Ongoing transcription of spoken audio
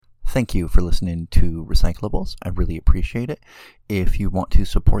Thank you for listening to Recyclables. I really appreciate it. If you want to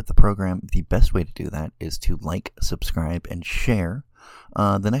support the program, the best way to do that is to like, subscribe, and share.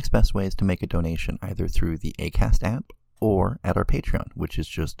 The next best way is to make a donation either through the Acast app or at our Patreon, which is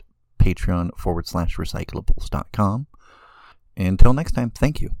just patreon.com/recyclables.com. Until next time,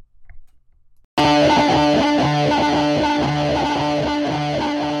 thank you.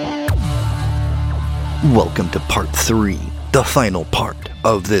 Welcome to part 3, the final part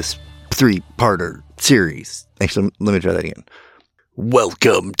of this 3-parter series. Actually, let me try that again.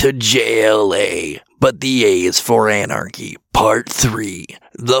 Welcome to JLA, but the A is for Anarky, part 3,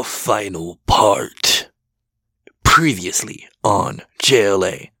 the final part. Previously on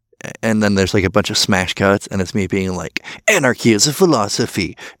JLA. And then there's like a bunch of smash cuts, and it's me being like, anarchy is a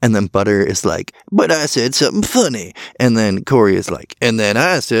philosophy. And then Butter is like, but I said something funny. And then Corey is like, and then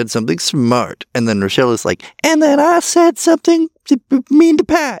I said something smart. And then Rochelle is like, and then I said something mean to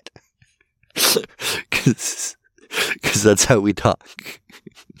Pat. Because that's how we talk.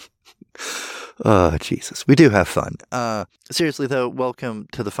 Oh, Jesus. We do have fun. Seriously, though, welcome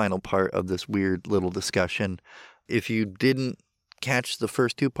to the final part of this weird little discussion. If you didn't catch the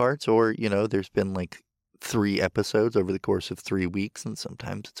first 2 parts, or, you know, there's been like 3 episodes over the course of 3 weeks, and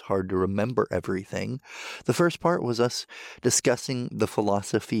sometimes it's hard to remember everything. The first part was us discussing the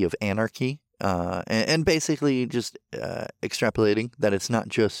philosophy of anarchy, and basically just extrapolating that it's not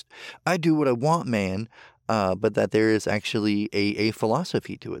just, I do what I want, man, but that there is actually a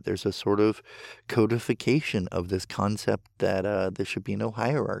philosophy to it. There's a sort of codification of this concept that there should be no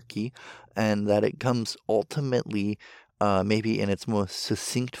hierarchy, and that it comes ultimately maybe in its most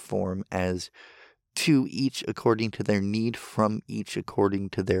succinct form as to each according to their need, from each according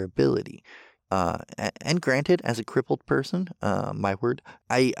to their ability. And granted, as a crippled person, my word,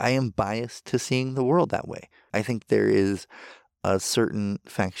 I am biased to seeing the world that way. I think there is a certain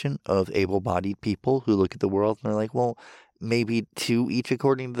faction of able-bodied people who look at the world and they're like, well, maybe 2 each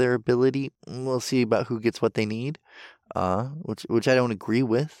according to their ability. We'll see about who gets what they need, which I don't agree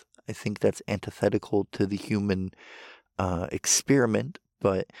with. I think that's antithetical to the human experiment,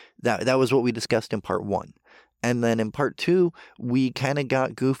 but that was what we discussed in part 1. And then in part 2, we kind of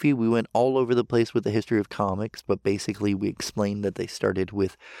got goofy. We went all over the place with the history of comics, but basically we explained that they started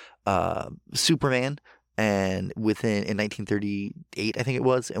with Superman, and in 1938, I think it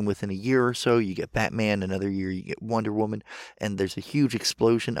was, and within a year or so, you get Batman, another year you get Wonder Woman, and there's a huge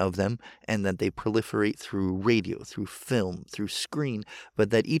explosion of them, and then they proliferate through radio, through film, through screen, but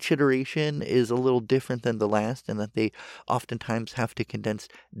that each iteration is a little different than the last, and that they oftentimes have to condense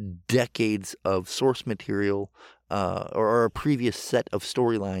decades of source material or a previous set of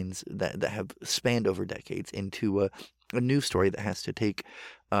storylines that have spanned over decades into a new story that has to take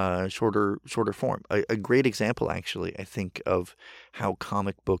shorter form. A great example, actually, I think, of how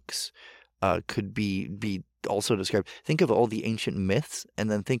comic books could be also described. Think of all the ancient myths, and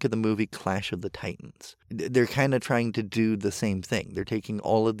then think of the movie Clash of the Titans. They're kind of trying to do the same thing. They're taking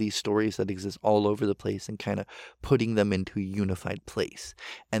all of these stories that exist all over the place and kind of putting them into a unified place.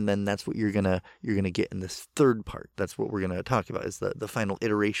 And then that's what you're gonna get in this third part. That's what we're gonna talk about, is the final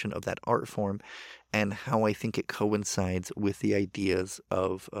iteration of that art form, and how I think it coincides with the ideas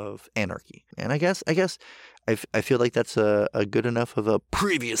of anarchy. And I guess I feel like that's a good enough of a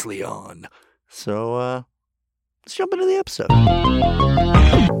previously on. So let's jump into the episode.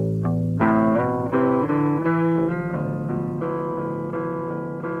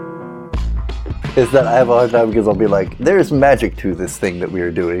 Is that I have a hard time because I'll be like, there's magic to this thing that we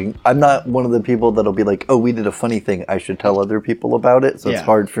are doing. I'm not one of the people that'll be like, oh, we did a funny thing, I should tell other people about it. So It's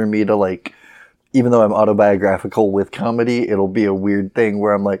hard for me to, like, even though I'm autobiographical with comedy, it'll be a weird thing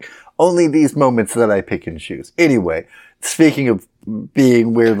where I'm like, only these moments that I pick and choose. Anyway, speaking of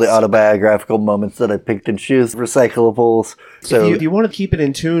being weirdly autobiographical moments that I picked and choose, Recyclables. So if you want to keep it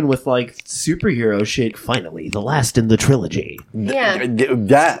in tune with, like, superhero shit, finally, the last in the trilogy. Yeah.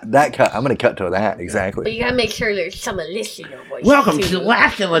 That cut, I'm going to cut to that, exactly. But you gotta make sure there's some Alicia voice. Welcome to the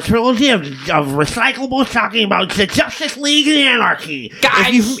last in the trilogy of Recyclables, talking about the Justice League and Anarchy.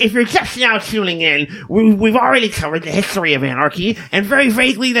 Guys! If you're just now tuning in, we've already covered the history of Anarchy, and very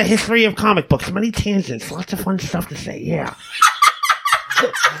vaguely the history of comic books. Many tangents, lots of fun stuff to say, yeah.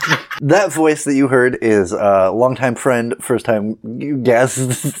 That voice that you heard is a longtime friend, first time guest.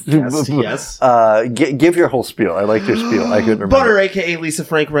 Yes. Give your whole spiel. I liked your spiel. I couldn't remember. Butter, a.k.a. Lisa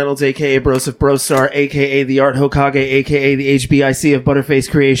Frank Reynolds, a.k.a. Broseph Brostar, a.k.a. the Art Hokage, a.k.a. the HBIC of Butterface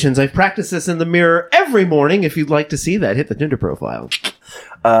Creations. I've practiced this in the mirror every morning. If you'd like to see that, hit the Tinder profile.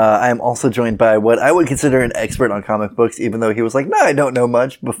 I am also joined by what I would consider an expert on comic books, even though he was like, "No, I don't know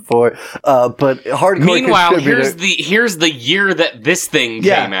much before." But hardcore. Meanwhile, here's the year that this thing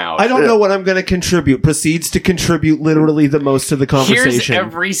came out. I don't know what I'm going to contribute. Proceeds to contribute literally the most to the conversation. Here's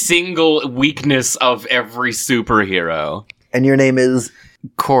every single weakness of every superhero. And your name is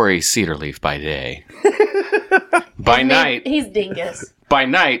Corey Cedarleaf by day. By night, He's dingus. by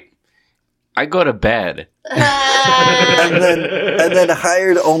night, I go to bed. and then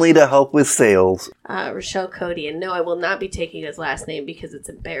hired only to help with sales. Rochelle Cody. And no, I will not be taking his last name because it's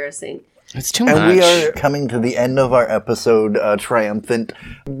embarrassing. It's too much. And we are coming to the end of our episode, triumphant.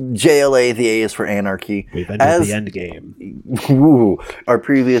 JLA, the A is for Anarky. We've ended the end game. Ooh, our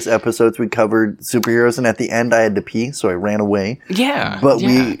previous episodes, we covered superheroes, and at the end I had to pee, so I ran away. Yeah. But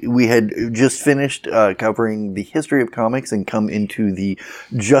we had just finished covering the history of comics and come into the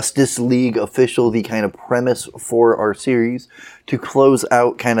Justice League official, the kind of premise for our series. To close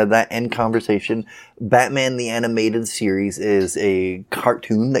out kind of that end conversation, Batman the Animated Series is a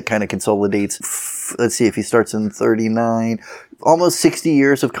cartoon that kind of consolidates, let's see, if he starts in 39, almost 60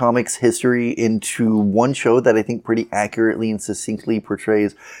 years of comics history into one show that I think pretty accurately and succinctly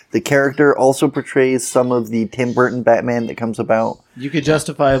portrays the character, also portrays some of the Tim Burton Batman that comes about. You could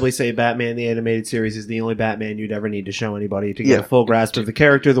justifiably say Batman the Animated Series is the only Batman you'd ever need to show anybody to get a full grasp of the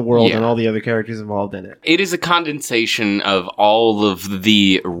character, the world, and all the other characters involved in it. It is a condensation of all of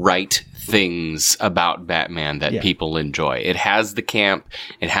the right things about Batman that people enjoy. It has the camp,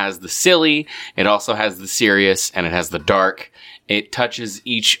 it has the silly, it also has the serious, and it has the dark. It touches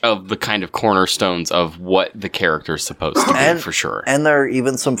each of the kind of cornerstones of what the character is supposed to be, for sure. And there are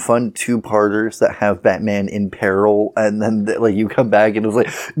even some fun two-parters that have Batman in peril, and then like you come back and it's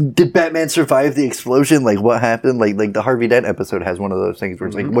like, did Batman survive the explosion? Like what happened? Like the Harvey Dent episode has one of those things where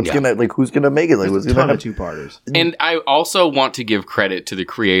it's like, who's gonna make it? Like what's gonna happen? Two-parters. And I also want to give credit to the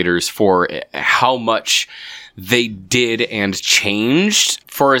creators for how much they did and changed,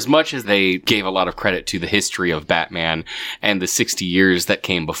 for as much as they gave a lot of credit to the history of Batman and the 60 years that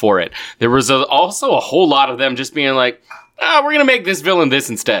came before it. There was also a whole lot of them just being like, we're going to make this villain this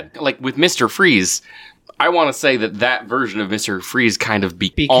instead. Like with Mr. Freeze, I want to say that version of Mr. Freeze kind of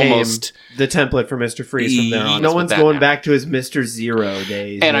became almost the template for Mr. Freeze from there on. No one's going back to his Mr. Zero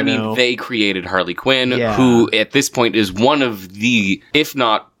days. And I mean, they created Harley Quinn, who at this point is one of the, if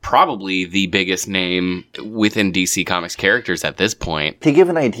not probably the biggest name within DC Comics characters at this point. To give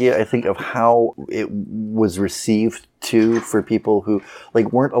an idea, I think, of how it was received too for people who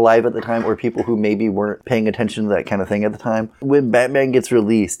like weren't alive at the time or people who maybe weren't paying attention to that kind of thing at the time. When Batman gets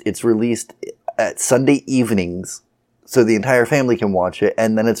released, it's released at Sunday evenings so the entire family can watch it,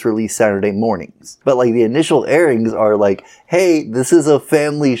 and then it's released Saturday mornings. But like the initial airings are like, hey, this is a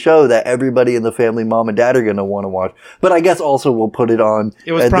family show that everybody in the family, mom and dad, are going to want to watch. But I guess also we'll put it on.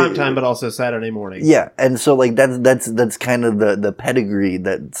 It was prime time, but also Saturday morning. Yeah, and so like that's kind of the pedigree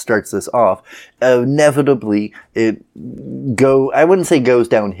that starts this off. Inevitably, I wouldn't say goes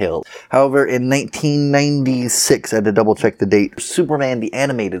downhill. However, in 1996, I had to double check the date, Superman the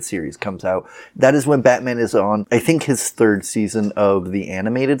Animated Series comes out. That is when Batman is on, I think, his third season of the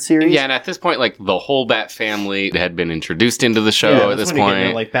animated series. Yeah, and at this point, like, the whole Bat family had been introduced into the show at this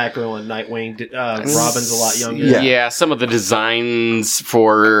point. Like Batgirl and Nightwing, Robin's a lot younger. Yeah, some of the designs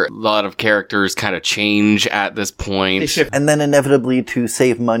for a lot of characters kind of change at this point. And then inevitably, to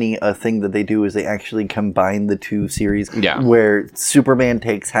save money, a thing that they do is they actually combine the two series. Yeah. Where Superman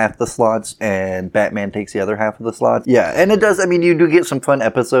takes half the slots and Batman takes the other half of the slots. Yeah, and it does, I mean, you do get some fun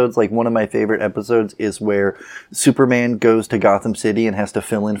episodes. Like, one of my favorite episodes is where Superman goes to Gotham City and has to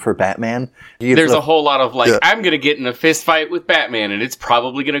fill in for Batman. There's a whole lot of like, I'm going to get in a fist fight with Batman and it's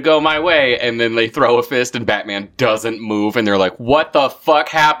probably going to go my way. And then they throw a fist and Batman doesn't move. And they're like, what the fuck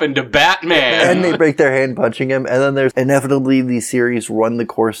happened to Batman? And they break their hand punching him. And then there's inevitably the series run the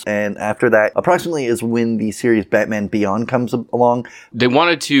course. And after that, approximately is when the series Batman Beyond comes along. They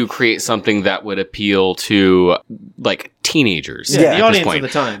wanted to create something that would appeal to like teenagers. Yeah, the audience at the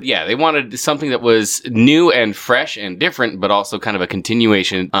time. Yeah, they wanted something that was new and fresh and different, but also kind of a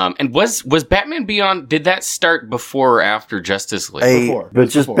continuation. And was Batman Beyond, did that start before or after Justice League? But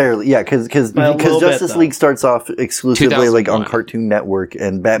just barely. Yeah, because Justice League starts off exclusively like on Cartoon Network,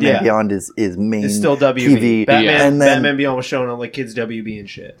 and Batman Beyond is main it's still WB. TV. Batman Beyond was shown on like Kids WB and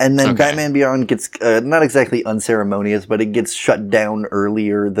shit. And then Batman Beyond gets not exactly unceremonious, but it gets shut down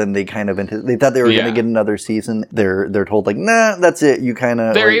earlier than they kind of they thought they were going to get another season. They're told like, nah, that's it. You kind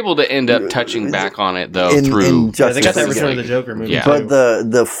of they're able to end up touching back on it though through they got that Return of the Joker movie. Yeah. But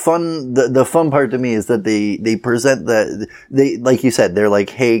the fun part to me is that they present that they, like you said, they're like,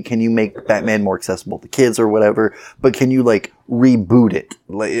 hey, can you make Batman more accessible to kids or whatever? But can you like reboot it,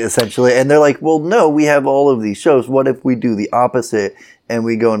 like, essentially. And they're like, well, no, we have all of these shows. What if we do the opposite and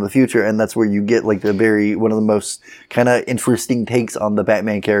we go into the future? And that's where you get like one of the most kind of interesting takes on the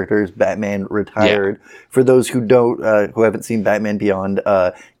Batman characters. Batman retired. Yeah. For those who who haven't seen Batman Beyond,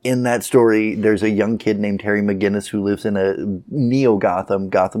 in that story, there's a young kid named Terry McGinnis who lives in a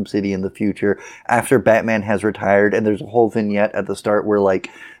Gotham City in the future after Batman has retired. And there's a whole vignette at the start where like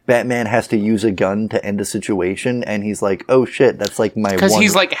Batman has to use a gun to end a situation, and he's like, oh shit, that's like my one... Because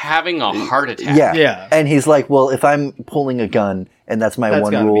he's like having a heart attack. Yeah. And he's like, well, if I'm pulling a gun and that's my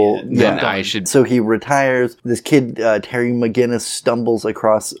one rule, then I should... So he retires. This kid, Terry McGinnis, stumbles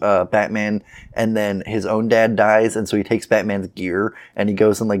across Batman, and then his own dad dies, and so he takes Batman's gear, and he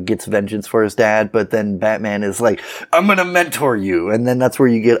goes and like gets vengeance for his dad, but then Batman is like, I'm gonna mentor you, and then that's where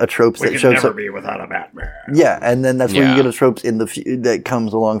you get a trope that shows... We can never be without a Batman. Yeah, and then that's where you get a trope that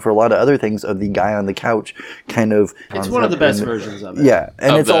comes along for a lot of other things of the guy on the couch kind of... It's one of the best versions of it. Yeah,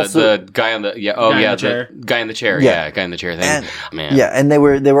 and it's also... The guy on the... Yeah, oh, yeah, the guy in the chair. Yeah, guy in the chair thing. And, man. Yeah, and they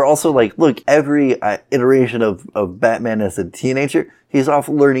were also like, look, every iteration of Batman as a teenager, he's off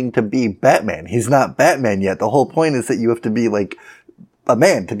learning to be Batman. He's not Batman yet. The whole point is that you have to be like a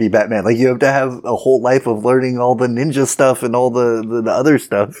man to be Batman. Like you have to have a whole life of learning all the ninja stuff and all the other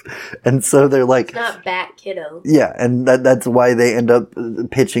stuff. And so they're like, it's not Bat Kiddo. Yeah, and that's why they end up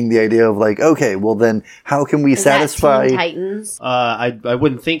pitching the idea of like, okay, well then how can we satisfy Teen Titans? I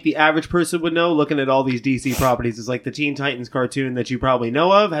wouldn't think the average person would know. Looking at all these DC properties, is like the Teen Titans cartoon that you probably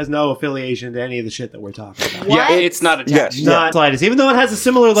know of has no affiliation to any of the shit that we're talking about. What? Yeah, it's not attached. Yeah, not slightest. Even though it has a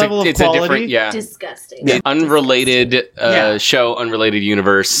similar level of quality. Disgusting. Unrelated show, unrelated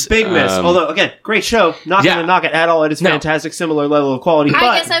universe. Big miss. Although, again, great show. Not going to knock it at all. It is fantastic, similar level of quality.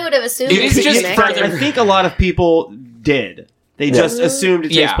 I guess I would have assumed it is just further. I think a lot of people did. They just assumed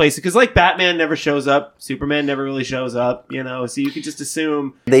it takes place. Because, like, Batman never shows up. Superman never really shows up, you know? So you could just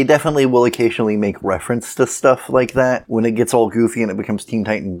assume... They definitely will occasionally make reference to stuff like that when it gets all goofy and it becomes Teen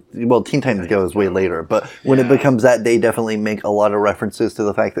Titans. Well, Teen Titans goes way later. But when it becomes that, they definitely make a lot of references to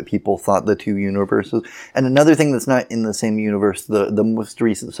the fact that people thought the two universes. And another thing that's not in the same universe, the most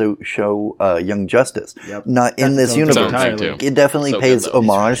recent show, Young Justice. Yep. Not in this universe. It definitely pays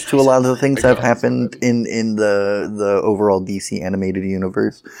homage to a lot of the things that have happened in the overall DC animated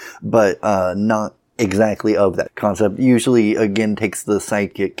universe, but not exactly of that concept. Usually, again, takes the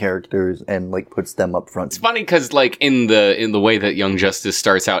sidekick characters and like puts them up front. It's funny because like in the way that Young Justice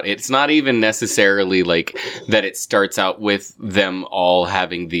starts out, it's not even necessarily like that it starts out with them all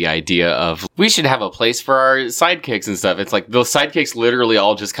having the idea of we should have a place for our sidekicks and stuff. It's like those sidekicks literally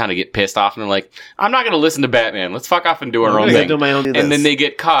all just kind of get pissed off and they're like, I'm not going to listen to Batman. Let's fuck off and do our own thing. And then they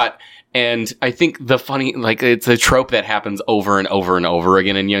get caught. And I think it's a trope that happens over and over and over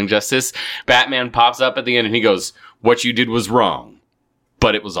again in Young Justice. Batman pops up at the end and he goes, what you did was wrong,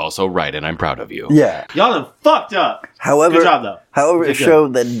 but it was also right, and I'm proud of you. Yeah. Y'all done fucked up. However, good job, though. However, a show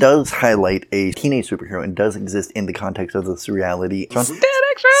that does highlight a teenage superhero and does exist in the context of this reality.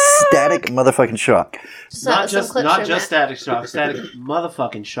 Static motherfucking Shock. Not just Static Shock. Static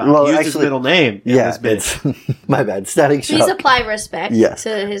motherfucking Shock. Well, use his middle name. Yeah, it's my bad. Static Shock. Please apply respect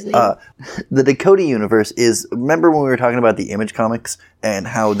to his name. The Dakota universe is. Remember when we were talking about the Image comics and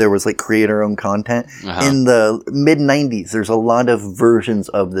how there was like creator-owned content in the mid '90s? There's a lot of versions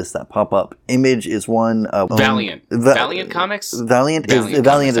of this that pop up. Image is one. Valiant. Valiant Comics. Valiant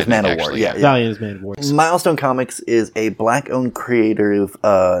is Man of War. Yeah, Valiant is Man of War. Milestone Comics is a black-owned creative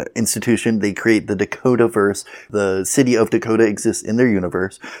institution. They create the Dakota-verse. The city of Dakota exists in their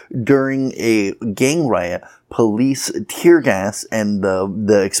universe. During a gang riot, police tear gas, and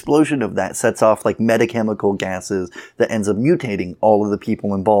the explosion of that sets off like metachemical gases that ends up mutating all of the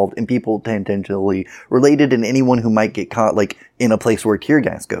people involved and people tangentially related and anyone who might get caught like in a place where tear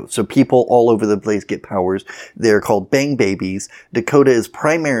gas goes. So people all over the place get powers. They're called Bang Babies. Dakota is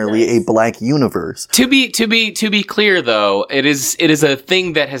primarily a black universe. To be clear though, it is a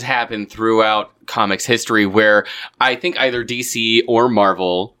thing that has happened throughout comics history where I think either DC or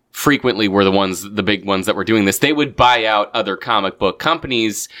Marvel frequently were the big ones that were doing this. They would buy out other comic book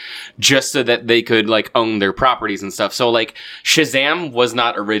companies just so that they could like own their properties and stuff. So like Shazam was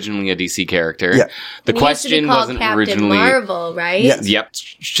not originally a DC character. Yeah. The Question wasn't Captain originally Marvel, right? Yes. Yep.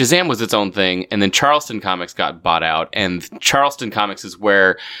 Shazam was its own thing, and then Charleston Comics got bought out, and Charleston Comics is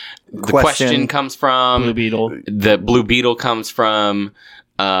where the Question comes from. Blue Beetle. The Blue Beetle comes from.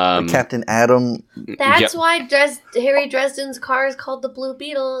 Captain Atom. That's Yep. why Harry Dresden's car is called the Blue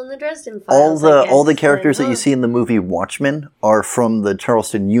Beetle in the Dresden Files. All the characters that you see in the movie Watchmen are from the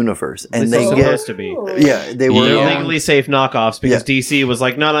Charleston universe, and This they is get supposed to be. they were They're Yeah. legally safe knockoffs because DC was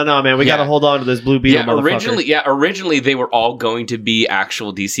like, no, man, we got to hold on to this Blue Beetle motherfucker. Originally they were all going to be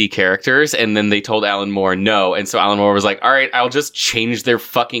actual DC characters, and then they told Alan Moore no, and so Alan Moore was like, all right, I'll just change their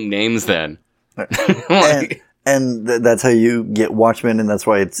fucking names then. And that's how you get Watchmen, and that's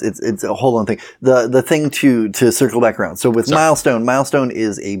why it's a whole other thing. The thing to circle back around. So with Milestone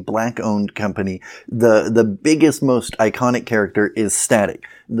is a black-owned company. The biggest, most iconic character is Static.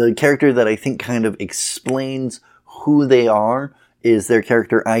 The character that I think kind of explains who they are is their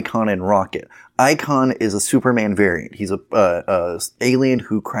character Icon and Rocket. Icon is a Superman variant. He's a alien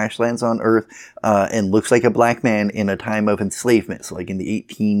who crash lands on Earth and looks like a black man in a time of enslavement, so like in the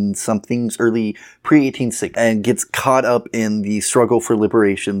 18-somethings, early pre-1860s, and gets caught up in the struggle for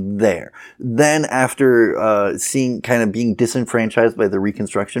liberation there. Then after being disenfranchised by the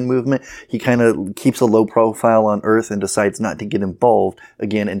Reconstruction movement, he kind of keeps a low profile on Earth and decides not to get involved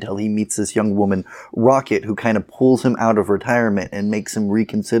again until he meets this young woman, Rocket, who kind of pulls him out of retirement and makes him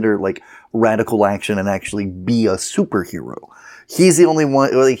reconsider like radical action and actually be a superhero. He's the only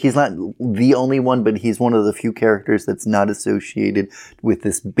one, like, he's not the only one, but he's one of the few characters that's not associated with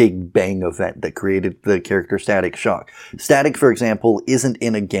this Big Bang event that created the character Static Shock. Static, for example, isn't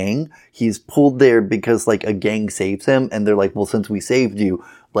in a gang. He's pulled there because, like, a gang saves him, and they're like, well, since we saved you,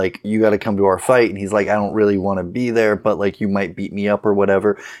 like, you gotta come to our fight. And he's like, I don't really want to be there, but, like, you might beat me up or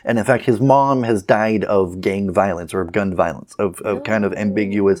whatever. And in fact, his mom has died of gang violence or of gun violence, of kind of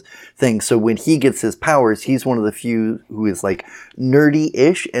ambiguous things. So when he gets his powers, he's one of the few who is, like,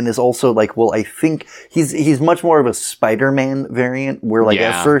 nerdy-ish and is also, like, well, I think he's much more of a Spider-Man variant where, like,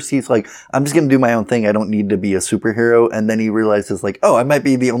 at first he's like, I'm just gonna do my own thing. I don't need to be a superhero. And then he realizes, like, oh, I might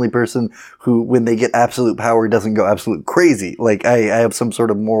be the only person who, when they get absolute power, doesn't go absolute crazy. Like, I have some sort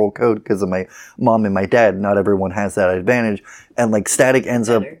of moral code because of my mom and my dad. Not everyone has that advantage. And like Static ends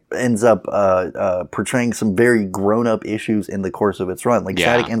up portraying some very grown-up issues in the course of its run. Like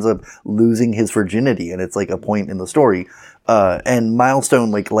Static ends up losing his virginity, and it's like a point in the story. And Milestone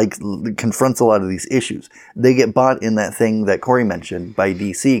like confronts a lot of these issues. They get bought in that thing that Corey mentioned by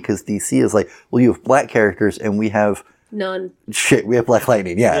DC because DC is like, well, you have black characters and we have none. Shit, we have Black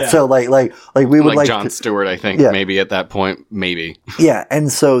Lightning. Yeah. So like we would like John Stewart, I think maybe at that point, maybe. Yeah, and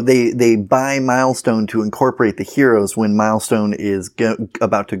so they buy Milestone to incorporate the heroes when Milestone is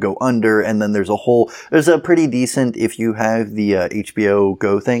about to go under, and then there's a pretty decent, if you have the HBO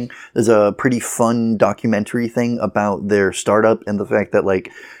Go thing, there's a pretty fun documentary thing about their startup and the fact that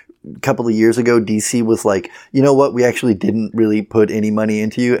like a couple of years ago, DC was like, you know what, we actually didn't really put any money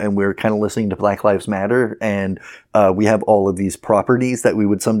into you, and we're kind of listening to Black Lives Matter, and we have all of these properties that we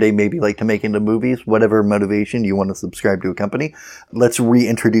would someday maybe like to make into movies. Whatever motivation you want to subscribe to a company, let's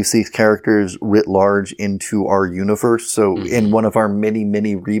reintroduce these characters writ large into our universe. So in one of our many,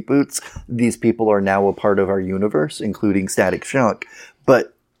 many reboots, these people are now a part of our universe, including Static Shock.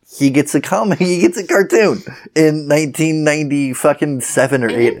 But he gets a cartoon in 1997 or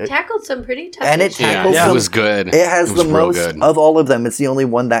 8. It tackled some pretty tough And it issues. tackled it was good. It has the most good. of all of them. It's the only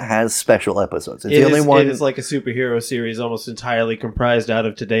one that has special episodes. It's the only one. It is like a superhero series almost entirely comprised out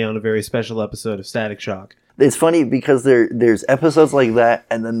of Today on a Very Special Episode of Static Shock. It's funny because there's episodes like that,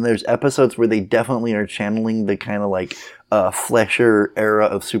 and then there's episodes where they definitely are channeling the kind of like Flesher era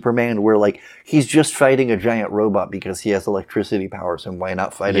of Superman, where like he's just fighting a giant robot because he has electricity powers, and why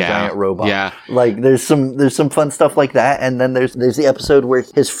not fight a giant robot? Yeah. Like there's some fun stuff like that, and then there's the episode where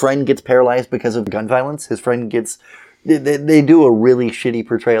his friend gets paralyzed because of gun violence. His friend gets. They do a really shitty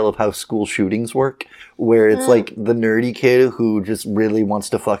portrayal of how school shootings work, where it's like the nerdy kid who just really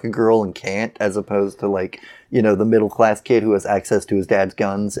wants to fuck a girl and can't, as opposed to like, you know, the middle class kid who has access to his dad's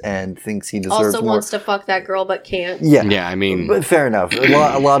guns and thinks he deserves also more. wants to fuck that girl but can't. Yeah, Yeah, I mean, but fair enough. A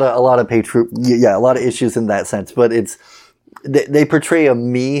lot of a lot of issues in that sense, but it's. They portray a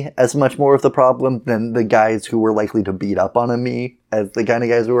me as much more of the problem than the guys who were likely to beat up on a me as the kind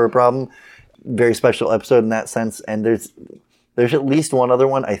of guys who were a problem. Very special episode in that sense, and there's at least one other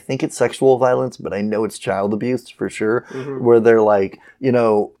one. I think it's sexual violence, but I know it's child abuse for sure. Where they're like, you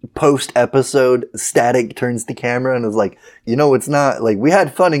know, post episode, Static turns the camera and is like, you know, it's not like we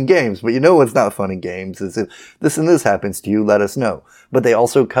had fun and games, but you know what's not fun and games is if this and this happens to you, let us know. But they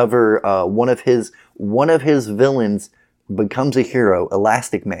also cover one of his villains becomes a hero,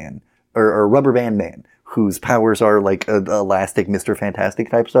 Elastic Man or Rubber Band Man, whose powers are like elastic Mr.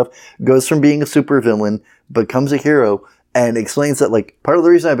 Fantastic type stuff, goes from being a supervillain, becomes a hero, and explains that, like, part of the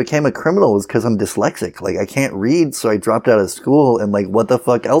reason I became a criminal was because I'm dyslexic. Like, I can't read, so I dropped out of school, and, like, what the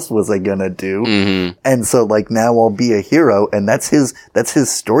fuck else was I gonna do? Mm-hmm. And so, like, now I'll be a hero, and that's his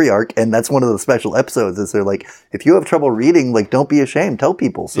story arc, and that's one of the special episodes, is they're like, if you have trouble reading, like, don't be ashamed, tell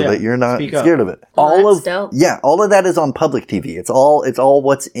people, so that you're not scared of it. Well, that's dope. All of that is on public TV. It's all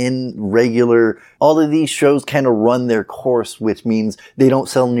what's in regular. All of these shows kind of run their course, which means they don't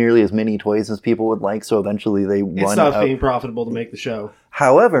sell nearly as many toys as people would like, so eventually they run out. It's not being profitable to make the show.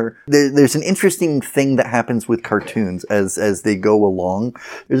 However, there's an interesting thing that happens with cartoons as they go along.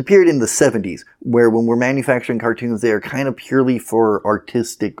 There's a period in the 70s where when we're manufacturing cartoons, they are kind of purely for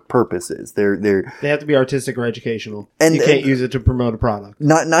artistic purposes. They have to be artistic or educational. And you can't use it to promote a product.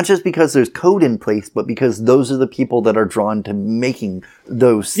 Not just because there's code in place, but because those are the people that are drawn to making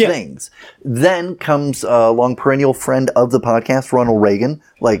those things. Then comes a long perennial friend of the podcast, Ronald Reagan,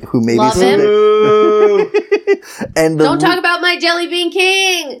 like who maybe Love him. and Don't talk about my jelly bean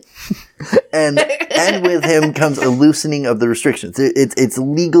king. and with him comes a loosening of the restrictions. It's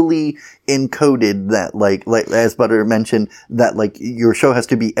legally encoded that like as Butter mentioned, that like your show has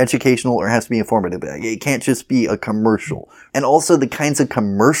to be educational or has to be informative. It can't just be a commercial. And also the kinds of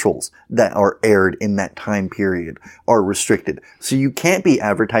commercials that are aired in that time period are restricted. So you can't be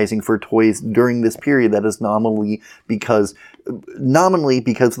advertising for toys during this period that is nominally because of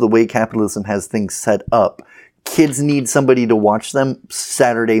the way capitalism has things set up. Kids need somebody to watch them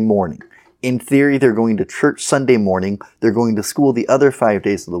Saturday morning. In theory, they're going to church Sunday morning. They're going to school the other 5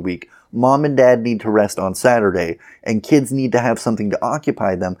 days of the week. Mom and dad need to rest on Saturday, and kids need to have something to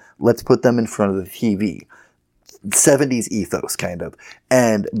occupy them. Let's put them in front of the TV. 70s ethos, kind of.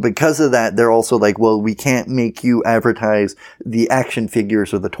 And because of that, they're also like, well, we can't make you advertise the action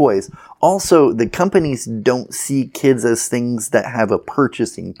figures or the toys. Also, the companies don't see kids as things that have a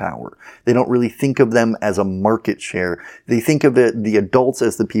purchasing power. They don't really think of them as a market share. They think of the adults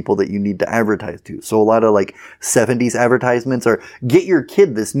as the people that you need to advertise to. So a lot of like 70s advertisements are, get your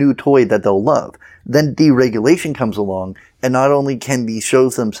kid this new toy that they'll love. Then deregulation comes along, and not only can these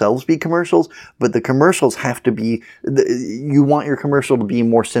shows themselves be commercials, but the commercials have to be, you want your commercial to be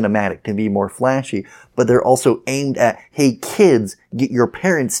more cinematic, to be more flashy, but they're also aimed at, hey kids, get your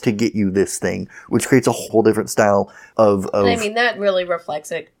parents to get you this thing, which creates a whole different style of... I mean, that really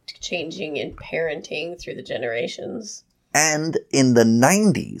reflects a changing in parenting through the generations. And in the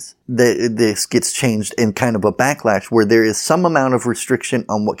 90s, this gets changed in kind of a backlash where there is some amount of restriction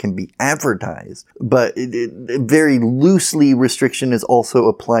on what can be advertised, but very loosely restriction is also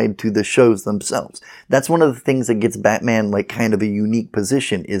applied to the shows themselves. That's one of the things that gets Batman like kind of a unique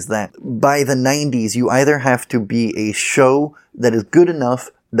position, is that by the 90s, you either have to be a show that is good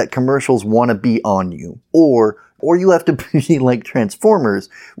enough that commercials want to be on you, or you have to be like Transformers,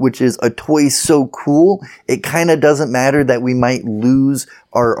 which is a toy so cool, it kind of doesn't matter that we might lose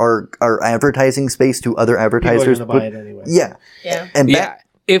our advertising space to other advertisers. People are gonna buy it anyway. Yeah. And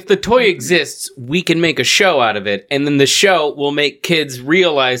if the toy exists, we can make a show out of it, and then the show will make kids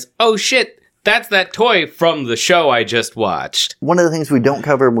realize, oh shit, that's that toy from the show I just watched. One of the things we don't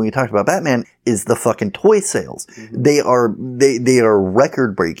cover when we talk about Batman is the fucking toy sales. Mm-hmm. They are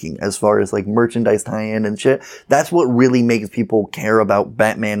record breaking as far as like merchandise tie-in and shit. That's what really makes people care about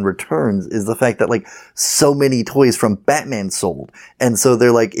Batman Returns, is the fact that like so many toys from Batman sold. And so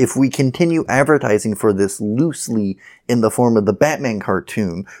they're like, if we continue advertising for this loosely in the form of the Batman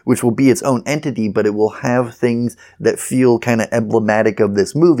cartoon, which will be its own entity, but it will have things that feel kind of emblematic of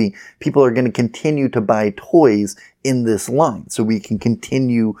this movie, people are going to continue to buy toys in this line, so we can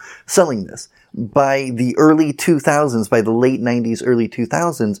continue selling this. By the early 2000s, by the late 90s, early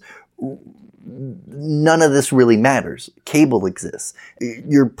 2000s, none of this really matters. Cable exists.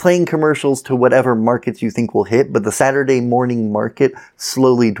 You're playing commercials to whatever markets you think will hit, but the Saturday morning market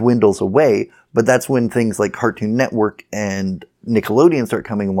slowly dwindles away. But that's when things like Cartoon Network and Nickelodeon start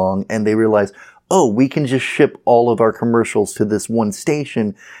coming along, and they realize, oh, we can just ship all of our commercials to this one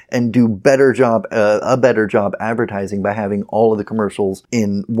station and do a better job advertising by having all of the commercials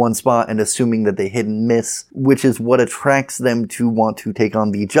in one spot and assuming that they hit and miss, which is what attracts them to want to take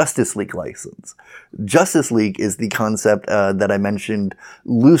on the Justice League license. Justice League is the concept that I mentioned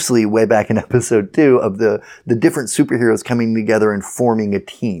loosely way back in episode 2 of the different superheroes coming together and forming a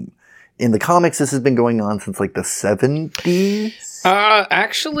team. In the comics, this has been going on since like the 70s.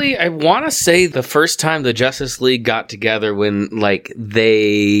 Actually, I want to say the first time the Justice League got together when like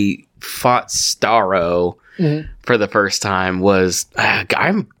they fought Starro for the first time was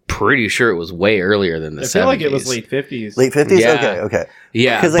I'm pretty sure it was way earlier than the 70s. I feel like it was late 50s. Late 50s? Yeah. Okay.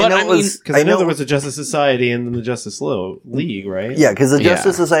 Yeah, Because I know it was... Because I know there was a Justice Society and then the Justice League, right? Yeah, because the Yeah.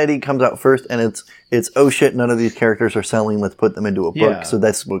 Justice Society comes out first, and it's oh shit, none of these characters are selling, let's put them into a book, Yeah. so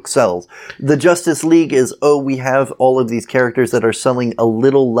this book sells. The Justice League is, oh, we have all of these characters that are selling a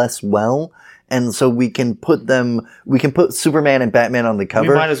little less well, and so we can put Superman and Batman on the cover.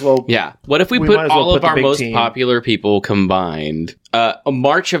 We might as well... Yeah. What if we We put might as well all put of the our big most team. popular people combined?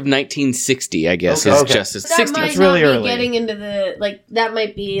 March of 1960, I guess, is Okay. Justice. That 60. might It's really not be early. getting into the that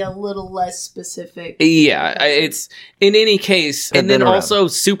might be a little less specific. Yeah, it's in any case, Had and then been around. also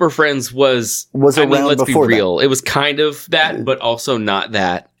Super Friends was I mean, around let's be before that. real, it was kind of that, but also not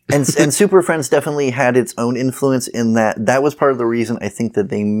that. and Super Friends definitely had its own influence in that was part of the reason I think that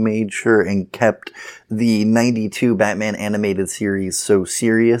they made sure and kept the 92 Batman animated series so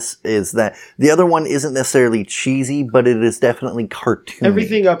serious, is that the other one isn't necessarily cheesy, but it is definitely cartoony.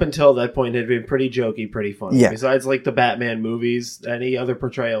 Everything up until that point had been pretty jokey, pretty funny. Yeah. Besides, like, the Batman movies, any other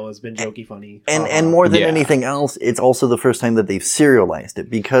portrayal has been jokey, funny. And more than Yeah. anything else, it's also the first time that they've serialized it,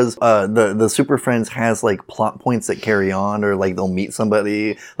 because the Super Friends has like plot points that carry on, or like they'll meet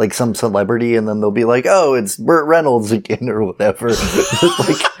somebody, like some celebrity, and then they'll be like, oh, it's Burt Reynolds again, or whatever.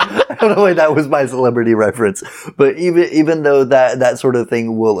 Like, I don't know why that was my celebrity reference, but even though that sort of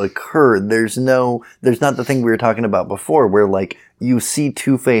thing will occur, there's not the thing we were talking about before, where like you see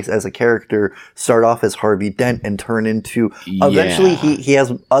Two-Face as a character start off as Harvey Dent and turn into eventually he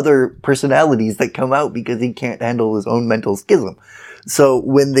has other personalities that come out because he can't handle his own mental schism. So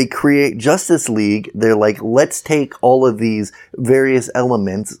when they create Justice League, they're like, let's take all of these various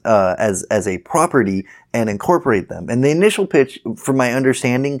elements as a property and incorporate them. And the initial pitch, from my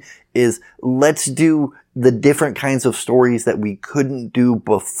understanding, is let's do the different kinds of stories that we couldn't do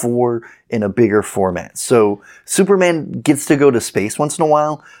before in a bigger format. So Superman gets to go to space once in a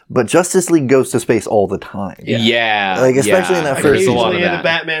while, but Justice League goes to space all the time. Yeah. Like, especially in that first There's a lot of Occasionally in a that.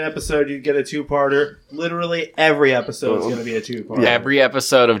 Batman episode, you get a two-parter. Literally every episode is going to be a two-parter. Every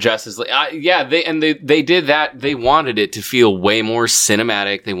episode of Justice League, they did that. They wanted it to feel way more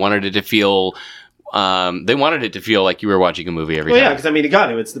cinematic. They wanted it to feel like you were watching a movie every Well, yeah, time. because I mean, you got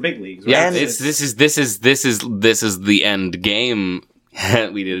to. It's the big leagues. Right? Yeah, And this is the end game.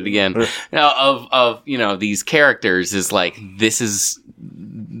 We did it again. Now, of these characters is like this is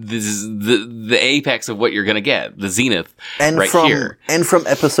the apex of what you're gonna get, the zenith And right here. And from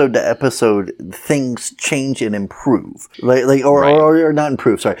episode to episode, things change and improve. Like Right. or not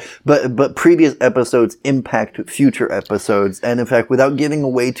improve, sorry. But previous episodes impact future episodes. And in fact, without giving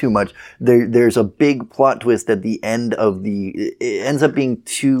away too much, there's a big plot twist at the end of it ends up being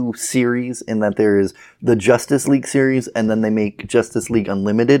two series, in that there is the Justice League series, and then they make Justice League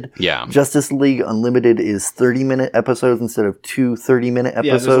Unlimited. Yeah. Justice League Unlimited is 30-minute episodes instead of two 30-minute Yeah,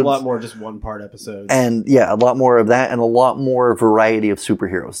 episodes. there's a lot more just one-part episodes. And yeah, a lot more of that, and a lot more variety of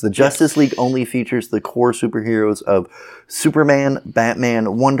superheroes. The Justice League only features the core superheroes of Superman,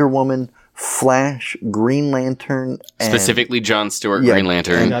 Batman, Wonder Woman, Flash, Green Lantern, and Specifically, John Stewart, Yeah, Green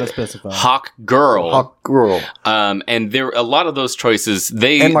Lantern, Gotta specify. Hawk Girl. Hawk Girl. And there a lot of those choices.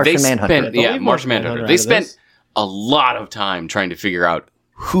 They And Martian they Manhunter. spent Don't leave Martian Martian Manhunter. Manhunter They out of spent this. a lot of time trying to figure out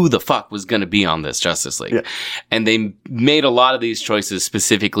who the fuck was going to be on this Justice League. Yeah. And they made a lot of these choices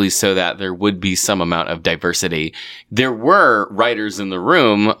specifically so that there would be some amount of diversity. There were writers in the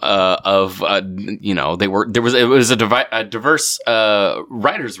room it was a diverse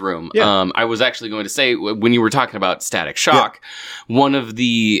writers room. Yeah. I was actually going to say, when you were talking about Static Shock, one of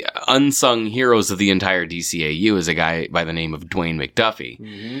the unsung heroes of the entire DCAU is a guy by the name of Dwayne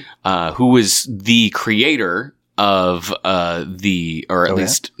McDuffie, who was the creator of he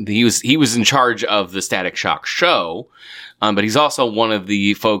was in charge of the Static Shock show, but he's also one of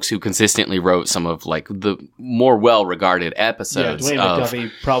the folks who consistently wrote some of like the more well-regarded Yeah, episdes. Dwayne McDuffie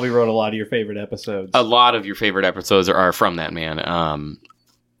probably wrote a lot of your favorite episodes. A lot of your favorite episodes are from that man.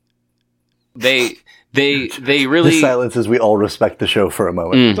 They really The silence is we all respect the show for a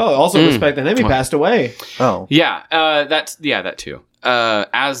moment. Oh, also respect that him. He passed away. Oh. that too.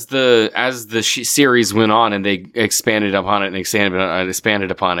 As the series went on and they expanded upon it and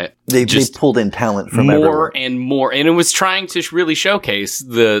expanded upon it, They just pulled in talent from more everywhere. and more, and it was trying to really showcase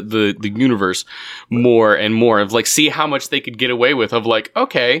the universe more and more, of like, see how much they could get away with, of like,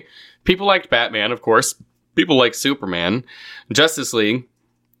 okay, people liked Batman, of course, people like Superman, Justice League.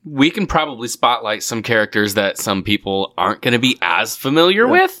 We can probably spotlight some characters that some people aren't going to be as familiar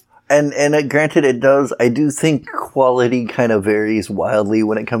with. And granted, it does. I do think quality kind of varies wildly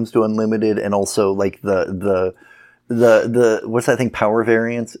when it comes to Unlimited, and also like the the what's that thing? Power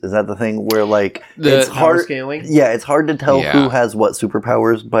variance? Is that the thing where like it's Power hard scaling? Yeah, it's hard to tell Yeah. who has what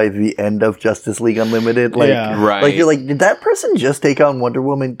superpowers by the end of Justice League Unlimited. Like, Yeah. Right. like you're like, did that person just take on Wonder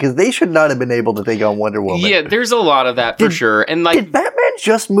Woman? Because they should not have been able to take on Wonder Woman. Yeah, there's a lot of that for sure. And like Did Batman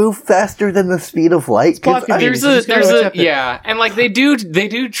just move faster than the speed of light? 'Cause Pocket there's You just gotta accept it. yeah, and like they do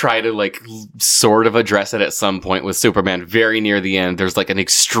try to like sort of address it at some point with Superman very near the end. There's like an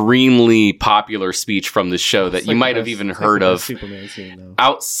extremely popular speech from the show that you might have even heard of. Superman scene, though.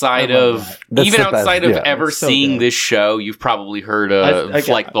 Outside I love of that. That's even the best, outside of yeah. ever It's so seeing good. this show, you've probably heard of I get-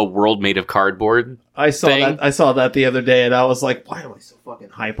 like the world made of cardboard. I saw thing. that. I saw that the other day, and I was like, "Why am I so fucking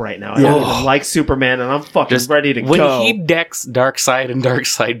hype right now? I Yeah. don't even like Superman, and I'm fucking Just ready to when go." he decks Darkseid and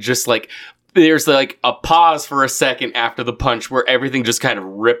Darkseid, just like there's like a pause for a second after the punch where everything just kind of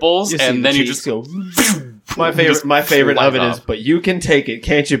ripples, You see and the then you cheeks just go. My favorite of it is, but you can take it,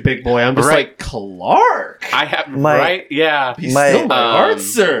 can't you, big boy? I'm just Right. like, Clark. I have My- right, yeah. Be My- still my heart,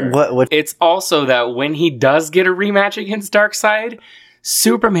 sir. what It's also that when he does get a rematch against Darkseid,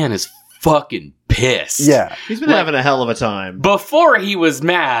 Superman is fucking pissed. Yeah. He's been having a hell of a time. Before he was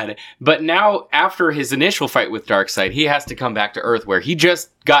mad, but now after his initial fight with Darkseid, he has to come back to Earth where he just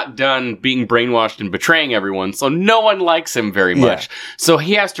got done being brainwashed and betraying everyone, so no one likes him very much. So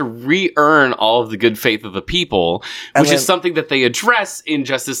he has to re-earn all of the good faith of the people, And which then- is something that they address in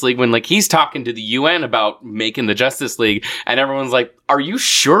Justice League when like he's talking to the UN about making the Justice League, and everyone's like, "Are you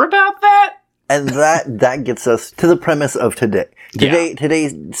sure about that?" And that gets us to the premise of today.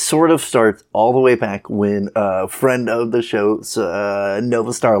 Today sort of starts all the way back when a friend of the show,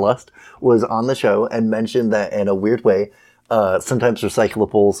 Nova Starlust, was on the show and mentioned that in a weird way, sometimes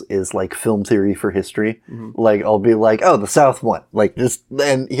Recyclables is like film theory for history. Like I'll be like, oh, the South won. Like this,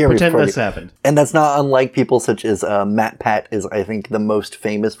 and hear me Pretend before this you- happened. And that's not unlike people such as Matt Pat is, I think, the most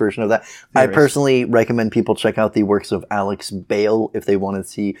famous version of that. I Theorist. personally recommend people check out the works of Alex Bale if they want to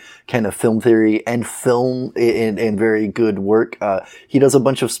see kind of film theory and film in very good work. He does a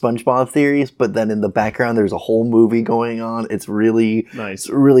bunch of SpongeBob theories, but then in the background there's a whole movie going on. It's really Nice. it's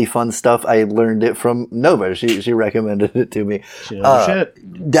really fun stuff. I learned it from Nova. She recommended it to me. Shit.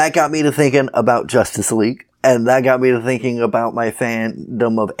 That got me to thinking about Justice League. And that got me to thinking about my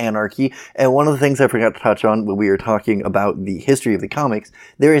fandom of Anarky. And one of the things I forgot to touch on when we were talking about the history of the comics,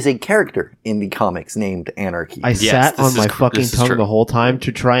 there is a character in the comics named Anarky. I sat this on my is fucking this is tongue true. the whole time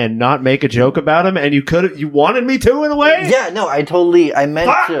to try and not make a joke about him, and you wanted me to in a way? Yeah, no,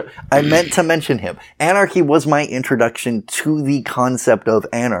 I meant to mention him. Anarky was my introduction to the concept of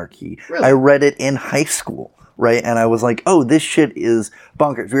anarchy. Really? I read it in high school, right? And I was like, oh, this shit is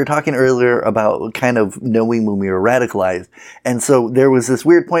bonkers. We were talking earlier about kind of knowing when we were radicalized. And so there was this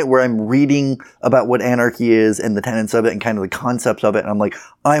weird point where I'm reading about what anarchy is and the tenets of it and kind of the concepts of it. And I'm like,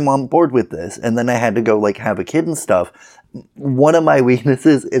 I'm on board with this. And then I had to go like have a kid and stuff. One of my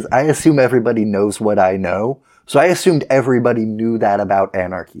weaknesses is I assume everybody knows what I know. So I assumed everybody knew that about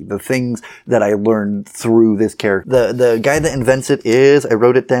anarchy. The things that I learned through this character. The guy that invents it is, I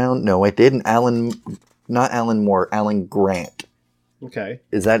wrote it down. No, I didn't. Not Alan Moore, Alan Grant. Okay.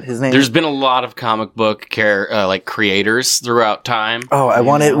 Is that his name? There's been a lot of comic book like creators throughout time. Oh, I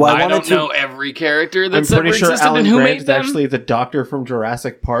wanted I to don't know every character I'm that's pretty ever sure existed Alan and who Grant made is them. actually the doctor from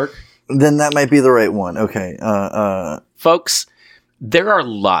Jurassic Park. Then that might be the right one. Okay. Folks, there are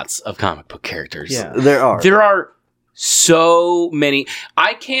lots of comic book characters. Yeah. There are. There are so many.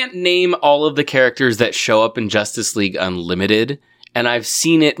 I can't name all of the characters that show up in Justice League Unlimited, and I've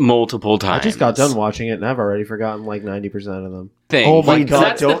seen it multiple times. I just got done watching it, and I've already forgotten like 90% of them. Thing. Oh my Like, god,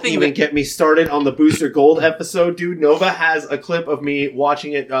 that's the don't thing even that- get me started on the Booster Gold episode, dude. Nova has a clip of me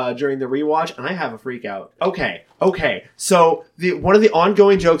watching it during the rewatch, and I have a freak out. Okay. So one of the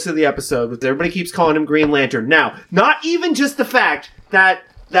ongoing jokes of the episode was everybody keeps calling him Green Lantern. Now, not even just the fact that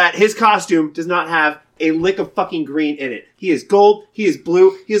his costume does not have a lick of fucking green in it. He is gold, he is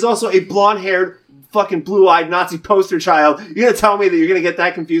blue, he is also a blonde-haired, fucking blue-eyed Nazi poster child. You're gonna tell me that you're gonna get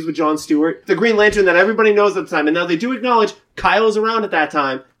that confused with Jon Stewart? The Green Lantern that everybody knows at the time. And now they do acknowledge Kyle is around at that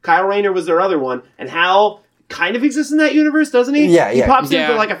time. Kyle Rayner was their other one. And Hal kind of exists in that universe, doesn't he? Yeah, He yeah. pops in Yeah.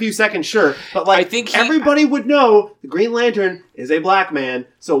 for like a few seconds, sure. But like, I think everybody would know the Green Lantern is a black man.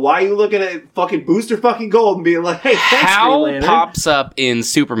 So why are you looking at fucking Booster fucking Gold and being like, hey, thanks, Green Hal Lantern? pops up in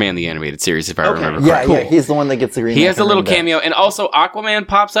Superman the Animated Series, if I Okay. remember Yeah, correctly. he's the one that gets the green. He has a Lantern little ring back. cameo, and also Aquaman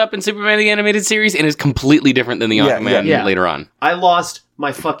pops up in Superman the Animated Series and is completely different than the Yeah, Aquaman yeah. later on. I lost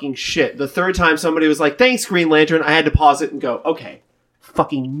my fucking shit. The third time somebody was like, thanks, Green Lantern, I had to pause it and go, okay,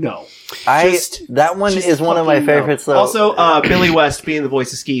 fucking no. That one Just is one of my fucking no. favorites, though. Also, Billy West being the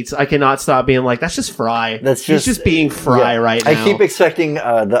voice of Skeets, I cannot stop being like, that's just Fry. He's just being Fry right now. I keep expecting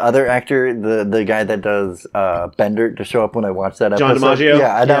the other actor, the guy that does Bender, to show up when I watch that episode. John DiMaggio?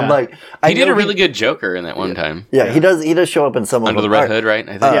 Yeah, and I'm like, He did a really good Joker in that one time. Yeah, he does show up in some of Under them. the Red Hood, right?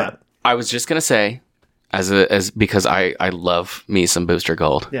 I think. Yeah. I was just gonna say, because I love me some Booster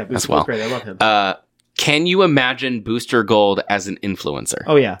Gold Yeah, Booster as well. Gold's great. I love him. Can you imagine Booster Gold as an influencer?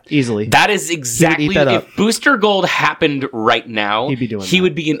 Oh yeah, easily. That is exactly eat that up. if Booster Gold happened right now. He'd be doing he that.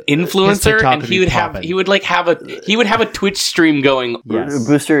 would be an His influencer, TikTok and would he be would popping. have a Twitch stream going. Yes.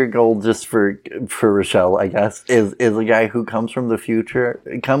 Booster Gold, just for Rochelle, I guess, is a guy who comes from the future,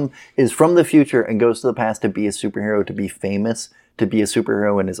 is from the future and goes to the past to be a superhero, to be famous, to be a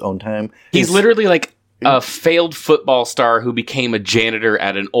superhero in his own time. He's literally like a failed football star who became a janitor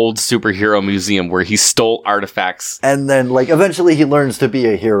at an old superhero museum where he stole artifacts. And then, like, eventually he learns to be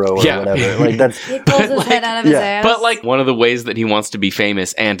a hero or Yeah. whatever. Like, that's... He pulls his head out of his ass. But like one of the ways that he wants to be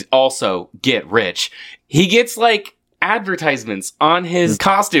famous and also get rich, he gets like advertisements on his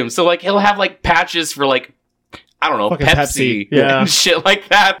costume. So like he'll have like patches for like, I don't know, Fucking Pepsi, Pepsi. Yeah. and shit like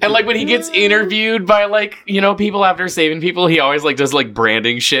that. And like when he gets interviewed by like, people after saving people, he always like does like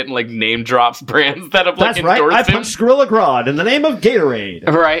branding shit and like name drops brands that have like That's right. endorsed I him. punched Gorilla Grodd in the name of Gatorade.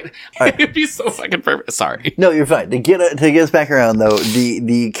 Right? It'd be so fucking perfect. Sorry. No, you're fine. To get us back around, though,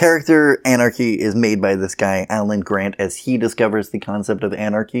 the character Anarky is made by this guy, Alan Grant, as he discovers the concept of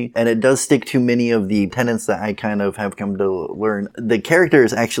anarchy. And it does stick to many of the tenets that I kind of have come to learn. The character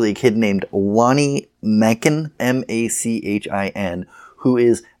is actually a kid named Lonnie Machin, Machin, who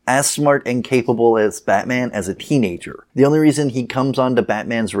is as smart and capable as Batman as a teenager. The only reason he comes onto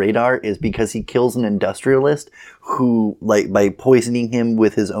Batman's radar is because he kills an industrialist who, like, by poisoning him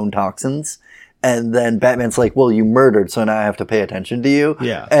with his own toxins. And then Batman's like, well, you murdered, so now I have to pay attention to you.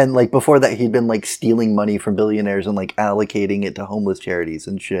 Yeah. And like before that, he'd been like stealing money from billionaires and like allocating it to homeless charities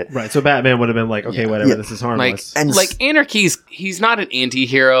and shit. Right, so Batman would have been like, okay, whatever, Yeah. this is Like, harmless. And Anarchy's, he's not an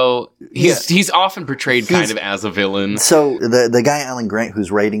anti-hero. He's often portrayed kind of as a villain. So the guy Alan Grant who's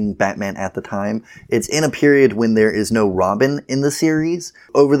writing Batman at the time, it's in a period when there is no Robin in the series.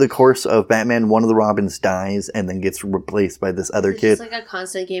 Over the course of Batman, one of the Robins dies and then gets replaced by this other It's kid. just like a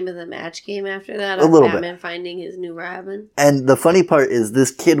constant game of the match game after that. A Of little bit. Batman finding his new Robin. And the funny part is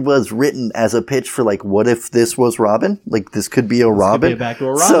this kid was written as a pitch for like, what if this was Robin? Like this could be a Robin. Could be a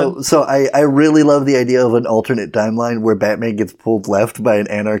backdoor Robin. So I really love the idea of an alternate timeline where Batman gets pulled left by an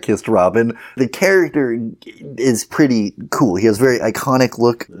anarchist Robin. The character is pretty cool. He has a very iconic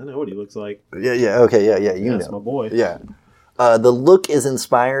look. I know what he looks like. Yeah, you That's know. my boy. Yeah. The look is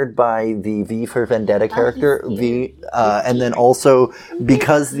inspired by the V for Vendetta character, V, and then also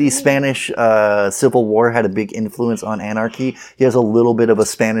because the Spanish Civil War had a big influence on anarchy, he has a little bit of a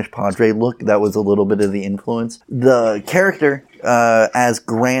Spanish Padre look. That was a little bit of the influence. The character, as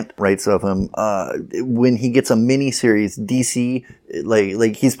Grant writes of him, when he gets a mini-series, DC,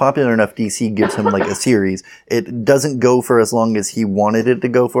 like he's popular enough, DC gives him like a series. It doesn't go for as long as he wanted it to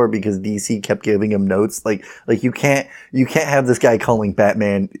go for because DC kept giving him notes. Like you can't have this guy calling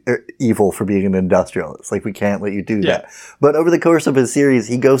Batman evil for being an industrialist. Like we can't let you do that. But over the course of his series,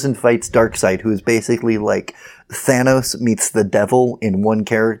 he goes and fights Darkseid, who is basically like Thanos meets the devil in one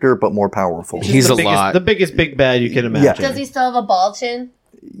character, but more powerful. He's the a biggest, lot. The biggest big bad you can imagine. Does he still have a ball chin?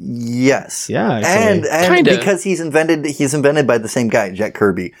 Yes. Yeah, actually. And Kinda. because he's invented by the same guy, Jack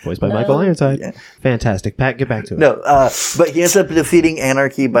Kirby. Voiced by Michael Ironside. Yeah. Fantastic. Pat, get back to it. No, but he ends up defeating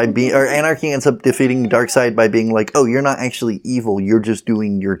Anarchy Anarchy ends up defeating Darkseid by being like, oh, you're not actually evil, you're just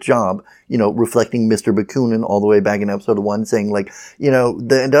doing your job. Reflecting Mr. Bakunin all the way back in episode 1, saying like,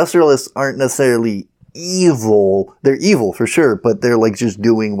 the industrialists aren't necessarily evil. They're evil for sure, but they're like just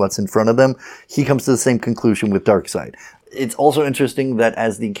doing what's in front of them. He comes to the same conclusion with Darkseid. It's also interesting that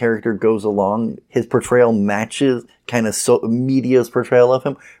as the character goes along, his portrayal matches kind of media's portrayal of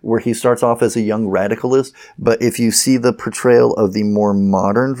him, where he starts off as a young radicalist, but if you see the portrayal of the more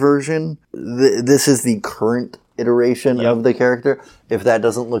modern version, this is the current iteration of the character. If that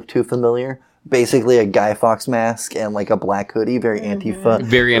doesn't look too familiar, basically a Guy Fawkes mask and like a black hoodie, very Antifa.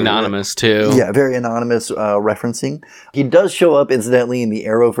 Very anonymous, too. Yeah, very anonymous referencing. He does show up incidentally in the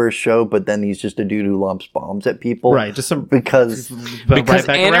Arrowverse show, but then he's just a dude who lumps bombs at people. Right, just some... Because But Because right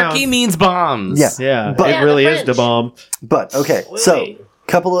back anarchy around. means bombs. Yeah. Yeah, But- it Yeah, really the is the French. bomb. But okay, so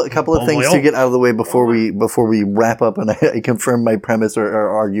couple of things to get out of the way before we wrap up and I confirm my premise or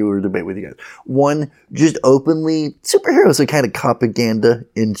argue or debate with you guys. One, just openly, superheroes are kind of propaganda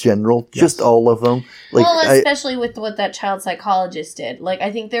in general, just all of them. Like, Well, especially with what that child psychologist did. Like,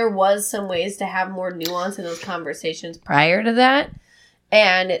 I think there was some ways to have more nuance in those conversations prior to that.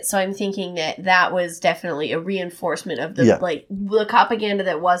 And so I'm thinking that was definitely a reinforcement of the the propaganda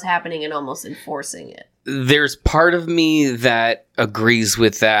that was happening and almost enforcing it. There's part of me that agrees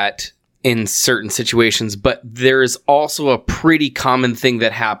with that in certain situations, but there's also a pretty common thing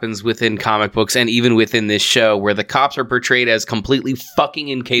that happens within comic books and even within this show where the cops are portrayed as completely fucking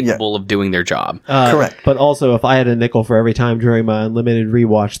incapable of doing their job. Correct. But also, if I had a nickel for every time during my unlimited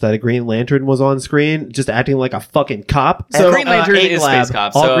rewatch that a Green Lantern was on screen, just acting like a fucking cop. So Green Lantern is Space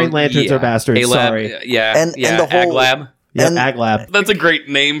Cop. All so, Green Lanterns are bastards. A-Lab, sorry. And the whole Ag-Lab. Yeah, And- Ag-Lab. That's a great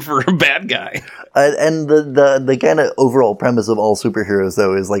name for a bad guy. And the kind of overall premise of all superheroes,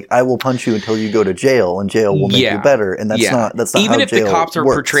 though, is like, I will punch you until you go to jail, and jail will make you better. And that's not even how if the jail cops are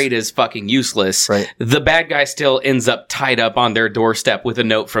works. portrayed as fucking useless, Right. the bad guy still ends up tied up on their doorstep with a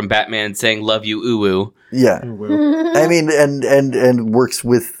note from Batman saying "Love you, uwu." Yeah, I mean, and works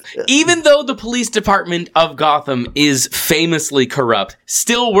with Even though the police department of Gotham is famously corrupt,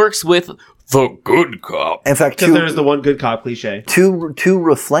 still works with the good cop. in fact, Because there's the one good cop cliche. to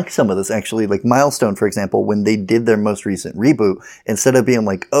reflect some of this, actually, like Milestone, for example, when they did their most recent reboot, instead of being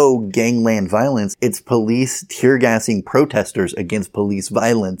like, oh, gangland violence, it's police tear gassing protesters against police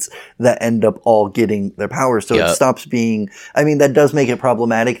violence that end up all getting their powers. So it stops being, I mean, that does make it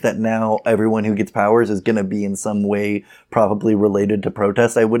problematic that now everyone who gets powers is going to be in some way probably related to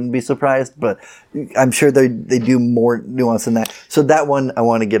protest. I wouldn't be surprised, but I'm sure they do more nuance than that. So that one I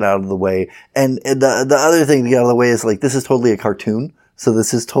want to get out of the way. And the other thing to get out of the way is like, this is totally a cartoon. So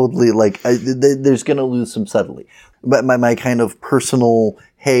this is totally like, there's going to lose some subtlety. But my kind of personal,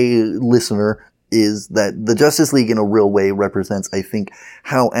 hey, listener, is that the Justice League in a real way represents, I think,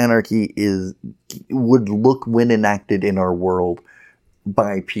 how anarchy would look when enacted in our world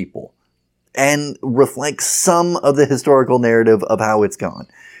by people, and reflects some of the historical narrative of how it's gone.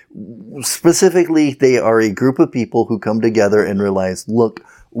 Specifically, they are a group of people who come together and realize, look,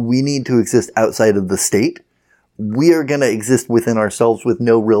 we need to exist outside of the state. We are going to exist within ourselves with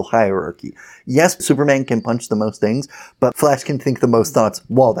no real hierarchy. Yes, Superman can punch the most things, but Flash can think the most thoughts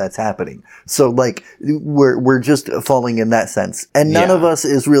while that's happening. So, like, we're just falling in that sense. And none of us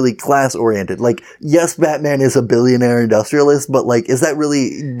is really class-oriented. Like, yes, Batman is a billionaire industrialist, but, like, is that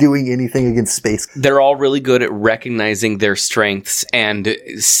really doing anything against space? They're all really good at recognizing their strengths and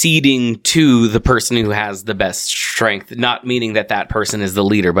ceding to the person who has the best strength, not meaning that that person is the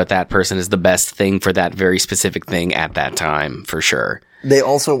leader, but that person is the best thing for that very specific thing at that time, for sure. They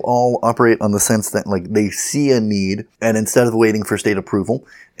also all operate on the sense that, like, they see a need, and instead of waiting for state approval,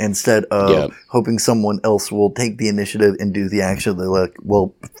 instead of hoping someone else will take the initiative and do the action, they're like,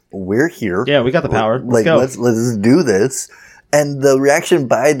 well, we're here. Yeah, we got the power. Let's go. Let's do this. And the reaction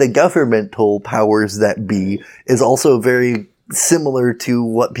by the governmental powers that be is also very similar to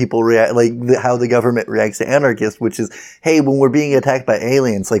what people react, like how the government reacts to anarchists, which is, hey, when we're being attacked by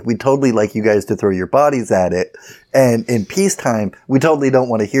aliens, like, we totally like you guys to throw your bodies at it. And in peacetime, we totally don't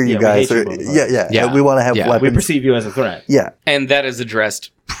want to hear you guys. We want to have weapons. We perceive you as a threat. Yeah. And that is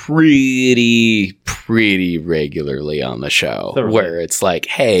addressed pretty regularly on the show, where it's like,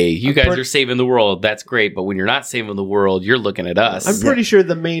 hey, you guys are saving the world. That's great. But when you're not saving the world, you're looking at us. I'm pretty sure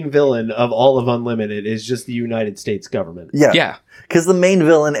the main villain of all of Unlimited is just the United States government. Yeah. Because the main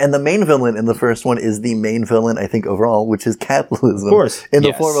villain in the first one is the main villain, I think, overall, which is capitalism. Of course. In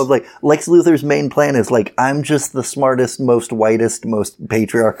the form of, like, Lex Luthor's main plan is, like, I'm just the smartest, most whitest, most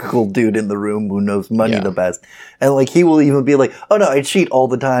patriarchal dude in the room who knows money the best. And, like, he will even be like, oh no, I cheat all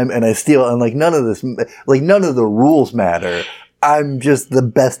the time and I steal, and, like, none of the rules matter. I'm just the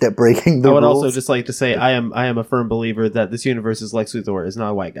best at breaking the rules. I would also just like to say, I am a firm believer that this universe's Lex Luthor is not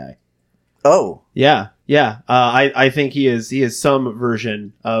a white guy. Oh. Yeah. I think he is some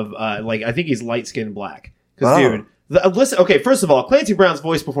version of, I think he's light-skinned black. Because, dude, listen, okay, first of all, Clancy Brown's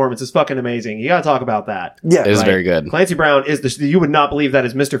voice performance is fucking amazing. You gotta talk about that. Yeah. It is very good. Clancy Brown is you would not believe that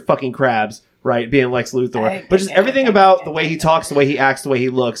is Mr. fucking Krabs, right, being Lex Luthor. But just everything about the way he talks, the way he acts, the way he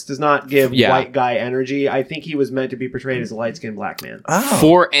looks does not give white guy energy. I think he was meant to be portrayed as a light-skinned black man.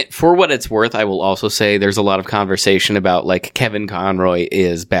 Oh. For what it's worth, I will also say there's a lot of conversation about, like, Kevin Conroy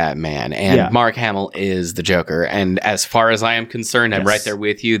is Batman and Mark Hamill is the Joker. And as far as I am concerned, I'm right there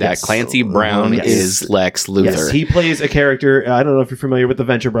with you that Clancy Brown is Lex Luthor. Yes, he plays a character, I don't know if you're familiar with the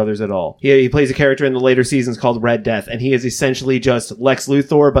Venture Brothers at all. He plays a character in the later seasons called Red Death, and he is essentially just Lex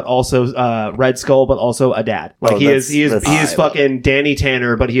Luthor, but also Red Skull, but also a dad. Like, he is fucking Danny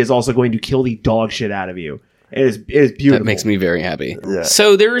Tanner, but he is also going to kill the dog shit out of you. It is beautiful. That makes me very happy. Yeah.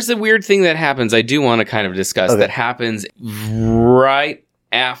 So there is a weird thing that happens. I do want to kind of discuss that happens right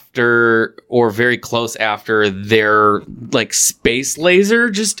after, or very close after, their, like, space laser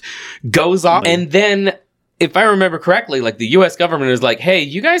just goes off, and then if I remember correctly, like the U.S. government is like, hey,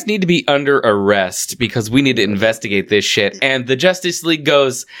 you guys need to be under arrest because we need to investigate this shit. And the Justice League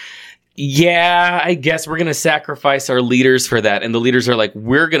goes, yeah, I guess we're going to sacrifice our leaders for that. And the leaders are like,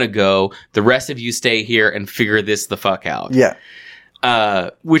 we're going to go. The rest of you stay here and figure this the fuck out. Yeah.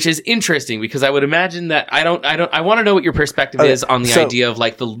 Which is interesting because I would imagine that I want to know what your perspective is on the idea of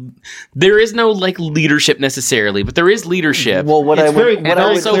like there is no like leadership necessarily, but there is leadership. Well,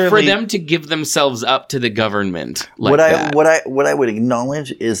 for them to give themselves up to the government. Like what I would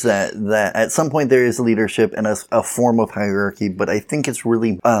acknowledge is that at some point there is leadership and a form of hierarchy, but I think it's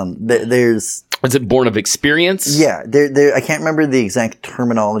really, there's, is it born of experience? Yeah, there. I can't remember the exact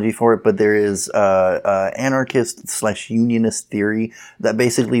terminology for it, but there is anarchist/unionist theory that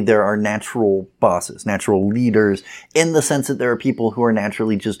basically there are natural bosses, natural leaders, in the sense that there are people who are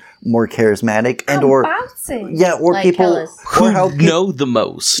naturally just more charismatic people who know the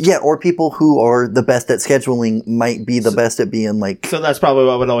most. Yeah, or people who are the best at scheduling might be the best at being like. So that's probably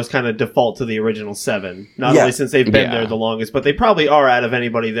what would always kind of default to the original 7. Not only since they've been there the longest, but they probably are out of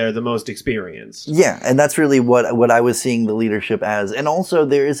anybody there the most experienced. Yeah, and that's really what I was seeing the leadership as. And also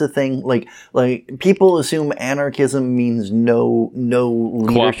there is a thing like people assume anarchism means no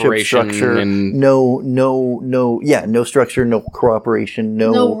leadership structure, and no structure, no cooperation,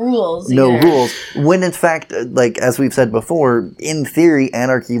 no rules. When in fact, like as we've said before, in theory,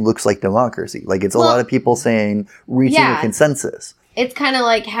 anarchy looks like democracy. Like it's a lot of people saying reaching a consensus. It's kind of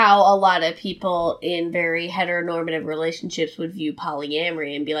like how a lot of people in very heteronormative relationships would view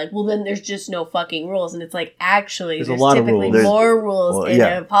polyamory and be like, well, then there's just no fucking rules. And it's like, actually, there's typically more rules in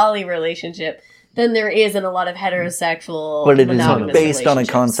a poly relationship than there is in a lot of heterosexual but it is based on a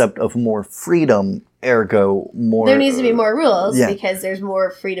concept of more freedom, ergo more. There needs to be more rules because there's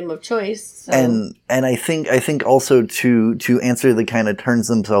more freedom of choice. So. And I think also to answer the kind of turns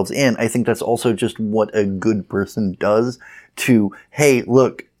themselves in, I think that's also just what a good person does to, hey,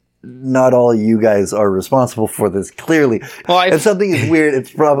 look, not all of you guys are responsible for this, clearly. Well, if something is weird, it's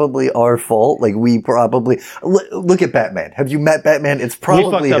probably our fault. Like, we probably... Look at Batman. Have you met Batman? It's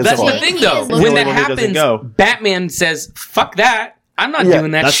probably his fault. That's the thing, though. When that happens, Batman says, fuck that. I'm not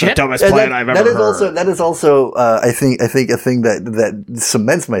doing that shit. That's the dumbest plan I've ever heard. That is also, I think a thing that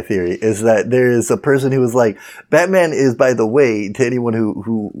cements my theory is that there is a person who is like, Batman is, by the way, to anyone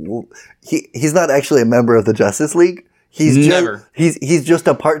he's not actually a member of the Justice League. He's just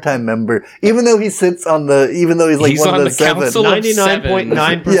a part-time member, even though he's like one of the 7.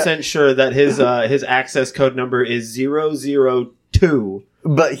 99.9% sure that his access code number is 002.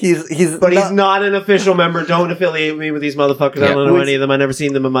 But he's not an official member. Don't affiliate me with these motherfuckers. I don't know any of them. I've never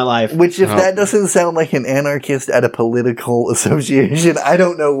seen them in my life. Which, if that doesn't sound like an anarchist at a political association, I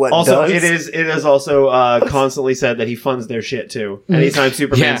don't know what also, does. it is also constantly said that he funds their shit too. Anytime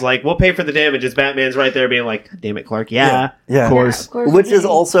Superman's like, we'll pay for the damages, Batman's right there being like, damn it, Clark. Yeah, of course. Which is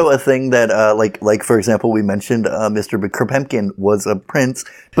also a thing that, like for example, we mentioned Mr. Kropotkin was a prince,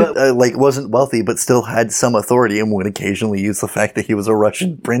 but wasn't wealthy, but still had some authority and would occasionally use the fact that he was a Russian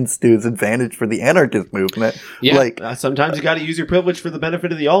prince to his advantage for the anarchist movement. Yeah. Sometimes you got to use your privilege for the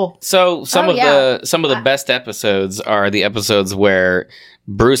benefit of the all. So some of the best episodes are the episodes where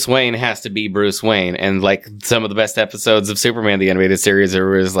Bruce Wayne has to be Bruce Wayne, and like some of the best episodes of Superman the animated series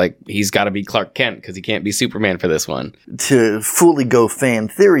is like he's got to be Clark Kent because he can't be Superman for this one. To fully go fan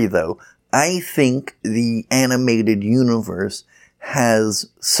theory, though, I think the animated universe has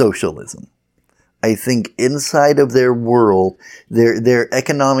socialism. I think inside of their world, their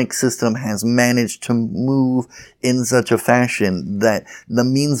economic system has managed to move in such a fashion that the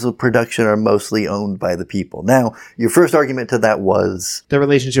means of production are mostly owned by the people. Now, your first argument to that was... their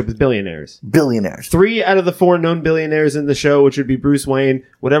relationship with billionaires. 3 out of the 4 known billionaires in the show, which would be Bruce Wayne,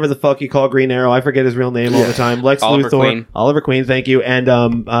 whatever the fuck you call Green Arrow, I forget his real name all the time, Lex Luthor, Oliver Queen, thank you, and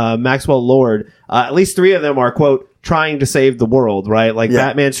Maxwell Lord. At least 3 of them are, quote, trying to save the world, right? Like,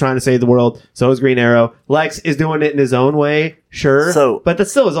 Batman's trying to save the world, so is Green Arrow. Lex is doing it in his own way, sure, but that's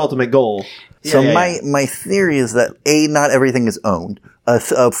still his ultimate goal. My theory is that, not everything is owned.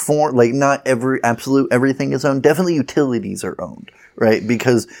 Not everything is owned. Definitely utilities are owned, right?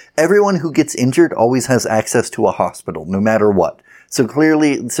 Because everyone who gets injured always has access to a hospital, no matter what. So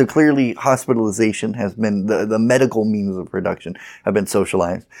clearly hospitalization has been, the medical means of production have been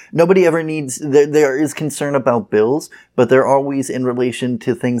socialized. Nobody ever needs, there is concern about bills, but they're always in relation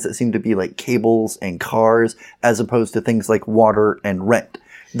to things that seem to be like cables and cars, as opposed to things like water and rent.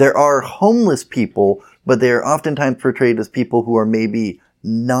 There are homeless people, but they are oftentimes portrayed as people who are maybe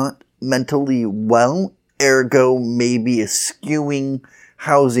not mentally well, ergo maybe eschewing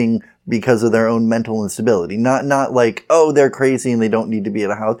housing because of their own mental instability. Not like, oh, they're crazy and they don't need to be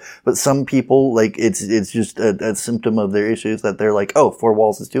at a house. But some people, like, it's just a symptom of their issues that they're like, oh, 4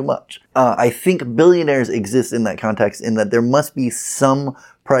 walls is too much. I think billionaires exist in that context in that there must be some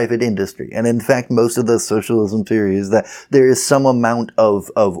private industry. And in fact, most of the socialism theory is that there is some amount of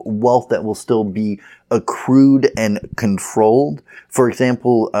wealth that will still be accrued and controlled. For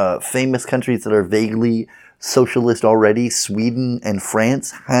example, famous countries that are vaguely socialist already, Sweden and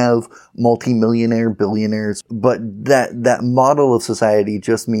France, have multimillionaire billionaires, but that model of society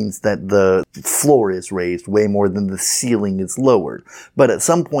just means that the floor is raised way more than the ceiling is lowered. But at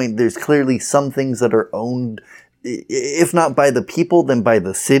some point, there's clearly some things that are owned, if not by the people, then by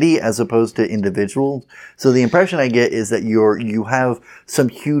the city as opposed to individuals. So the impression I get is that you have some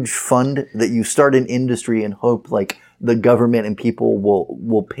huge fund that you start an industry and hope like the government and people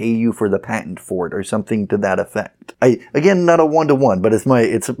will pay you for the patent for it or something to that effect. Again, not a 1-to-1, but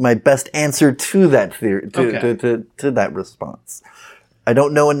it's my best answer to that theory, to that response. I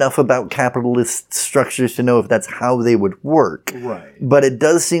don't know enough about capitalist structures to know if that's how they would work. Right. But it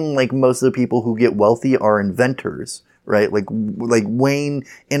does seem like most of the people who get wealthy are inventors, right? Like Wayne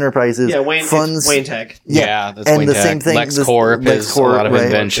Enterprises, funds, Wayne Tech. Yeah, that's and Wayne the Tech. same thing. LexCorp is a lot of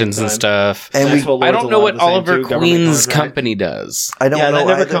inventions and stuff. And I don't know what Oliver Queen's company does. I don't know.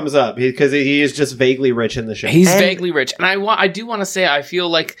 That never comes up because he is just vaguely rich in the show. He's vaguely rich, and I do want to say I feel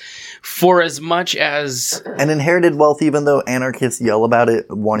like for as much as an inherited wealth, even though anarchists yell about it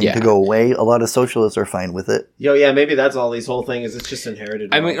wanting to go away, a lot of socialists are fine with it. Maybe that's all these whole thing is. It's just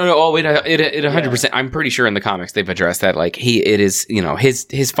inherited wealth. I mean, it 100%. I'm pretty sure in the comics they've addressed that. Like it is,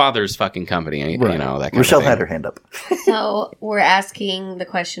 his father's fucking company. That kind Rochelle of thing. had her hand up. So we're asking the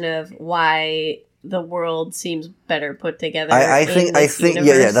question of why the world seems better put together. I think,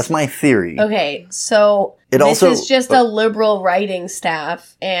 that's my theory. Okay, so this is just a liberal writing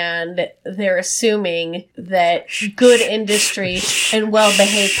staff, and they're assuming that good industry and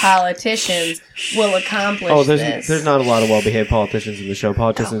well-behaved politicians will accomplish this. There's not a lot of well-behaved politicians in the show.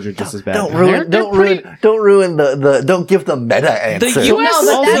 Politicians are just as bad. Don't ruin don't give the meta answer. The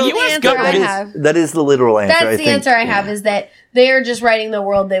US government. That is the literal answer. That's the answer I have is that they're just writing the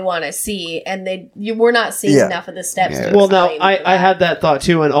world they want to see, and we're not seeing enough of the steps. Yeah. Well, now I had that thought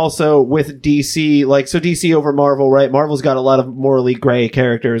too, and also with DC, so DC over Marvel, right? Marvel's got a lot of morally gray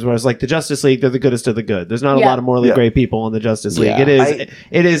characters, whereas like the Justice League, they're the goodest of the good. There's not a lot of morally gray people in the Justice League.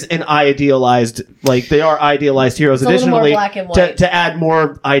 It is an idealized, they are idealized heroes. Additionally, to add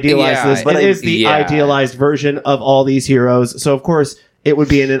more idealized to this, but it is the idealized version of all these heroes. So of course, it would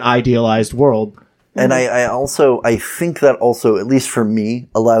be in an idealized world. And I think that also, at least for me,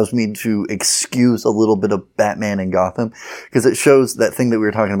 allows me to excuse a little bit of Batman and Gotham, because it shows that thing that we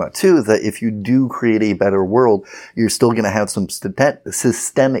were talking about too, that if you do create a better world, you're still going to have some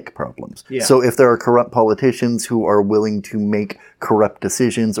systemic problems. Yeah. So if there are corrupt politicians who are willing to make corrupt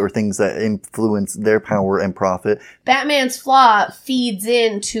decisions or things that influence their power and profit. Batman's flaw feeds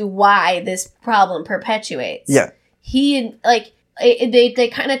into why this problem perpetuates. Yeah.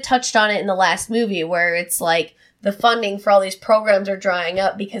 They kind of touched on it in the last movie where it's like the funding for all these programs are drying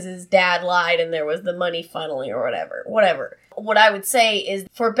up because his dad lied and there was the money funneling or whatever. What I would say is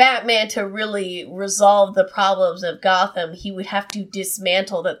for Batman to really resolve the problems of Gotham, he would have to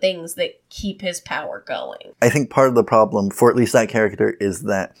dismantle the things that keep his power going. I think part of the problem for at least that character is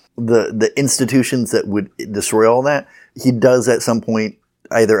that the institutions that would destroy all that, he does at some point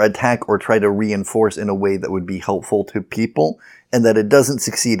either attack or try to reinforce in a way that would be helpful to people. And that it doesn't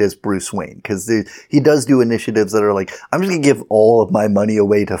succeed as Bruce Wayne, because he does do initiatives that are like, I'm just going to give all of my money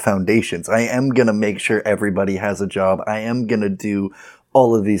away to foundations. I am going to make sure everybody has a job. I am going to do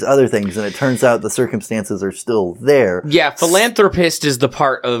all of these other things. And it turns out the circumstances are still there. Yeah, philanthropist is the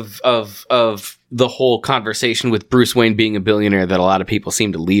part of the whole conversation with Bruce Wayne being a billionaire that a lot of people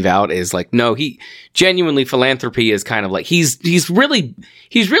seem to leave out is like, no, he genuinely philanthropy is kind of like he's really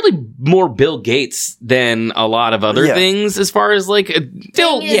more Bill Gates than a lot of other things as far as like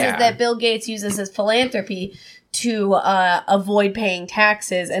still is that Bill Gates uses his philanthropy to avoid paying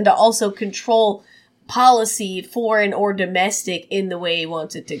taxes and to also control policy, foreign or domestic, in the way he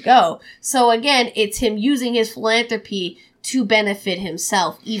wants it to go. So again, it's him using his philanthropy to benefit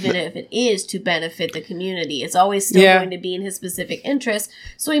himself, even if it is to benefit the community. It's always still going to be in his specific interest,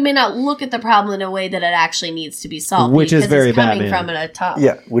 so he may not look at the problem in a way that it actually needs to be solved. Which is very coming Batman. From a top.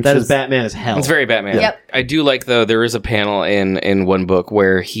 Yeah, that is Batman as hell. It's very Batman. Yep. I do like, though, there is a panel in one book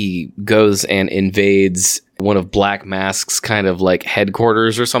where he goes and invades one of Black Mask's kind of like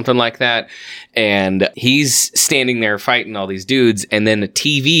headquarters or something like that. And he's standing there fighting all these dudes. And then a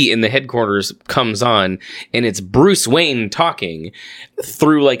TV in the headquarters comes on and it's Bruce Wayne talking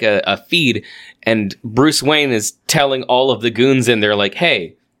through like a feed. And Bruce Wayne is telling all of the goons in there like,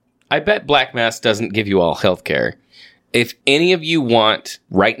 hey, I bet Black Mask doesn't give you all healthcare. If any of you want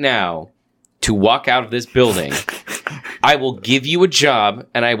right now to walk out of this building, I will give you a job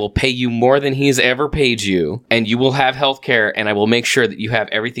and I will pay you more than he's ever paid you, and you will have health care, and I will make sure that you have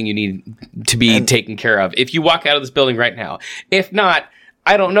everything you need to be taken care of if you walk out of this building right now. If not,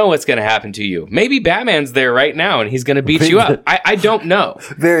 I don't know what's going to happen to you. Maybe Batman's there right now and he's going to beat you up. I don't know.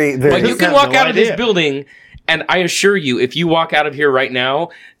 Very, very. But you can walk out of this building, and I assure you, if you walk out of here right now,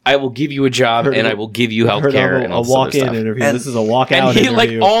 I will give you a job and I will give you health care and all a walk-in interview. And this is a walk-out interview. And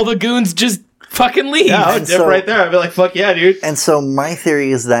like all the goons just fucking leave. Yeah, I would dip right there. I'd be like, fuck yeah, dude. And so my theory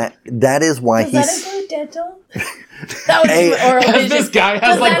is that is why Does that include dental? That would oral vision. This guy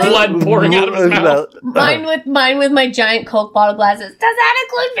has like blood pouring out of his mouth. Mine with my giant Coke bottle glasses. Does that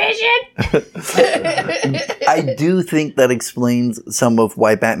include vision? I do think that explains some of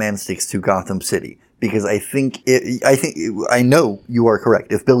why Batman sticks to Gotham City. Because I know you are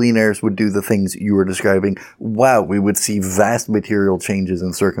correct. If billionaires would do the things you were describing, wow, we would see vast material changes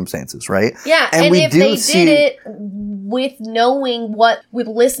in circumstances, right? Yeah, and if they did it with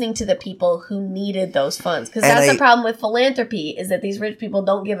listening to the people who needed those funds. Because that's the problem with philanthropy, is that these rich people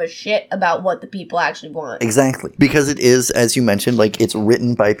don't give a shit about what the people actually want. Exactly. Because it is, as you mentioned, like it's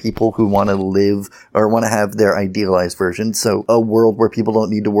written by people who want to live or want to have their idealized version. So a world where people don't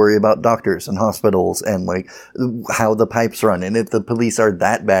need to worry about doctors and hospitals and like how the pipes run, and if the police are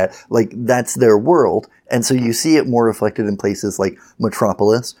that bad, like that's their world. And so you see it more reflected in places like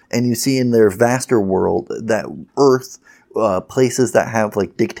Metropolis, and you see in their vaster world that Earth, places that have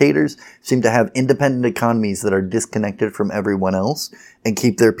like dictators seem to have independent economies that are disconnected from everyone else and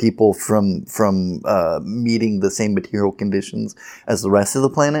keep their people from meeting the same material conditions as the rest of the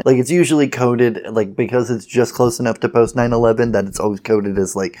planet. Like it's usually coded, like because it's just close enough to post 9/11 that it's always coded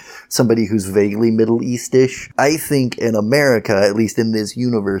as like somebody who's vaguely Middle East-ish. I think in America, at least in this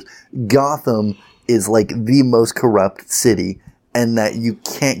universe, Gotham is like the most corrupt city, and that you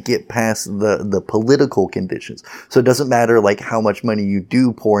can't get past the political conditions. So it doesn't matter like how much money you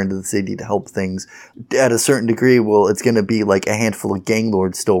do pour into the city to help things. At a certain degree, well, it's going to be like a handful of gang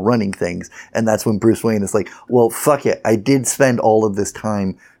lords still running things. And that's when Bruce Wayne is like, well, fuck it. I did spend all of this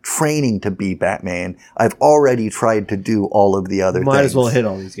time training to be Batman. I've already tried to do all of the other things. Might as well hit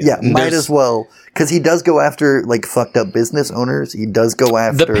all these guys. Yeah, might as well. Because he does go after, like, fucked up business owners. He does go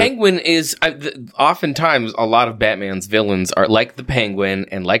after... The Penguin is... oftentimes, a lot of Batman's villains are like the Penguin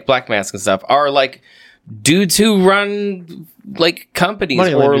and like Black Mask and stuff are, like, dudes who run, like,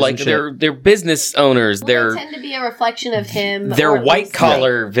 companies or, like, they're business owners. They tend to be a reflection of him. They're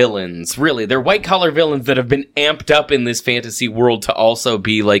white-collar villains, really. They're white-collar villains that have been amped up in this fantasy world to also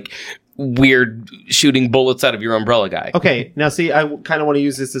be, like... weird shooting bullets out of your umbrella guy. Okay, now see, I kind of want to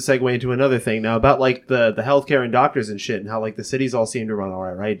use this to segue into another thing now about like the healthcare and doctors and shit and how like the cities all seem to run all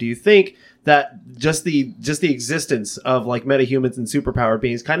right? Do you think that just the existence of like metahumans and superpowered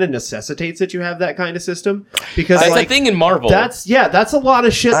beings kind of necessitates that you have that kind of system? Because that's like, a thing in Marvel. That's a lot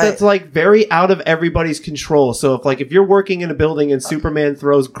of shit that's like very out of everybody's control. So if you're working in a building and Superman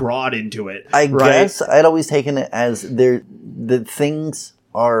throws Grodd into it, I guess I'd always taken it as the things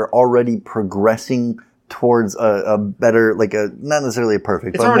are already progressing towards a better, like a, not necessarily a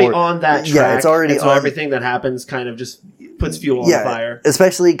perfect, it's but already more, on that track. Yeah, it's already and so on. everything that happens kind of just puts fuel on the fire.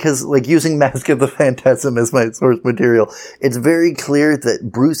 Especially because, like, using Mask of the Phantasm as my source material, it's very clear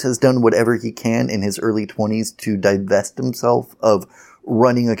that Bruce has done whatever he can in his early 20s to divest himself of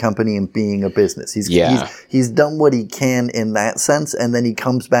running a company and being a business. He's done what he can in that sense, and then he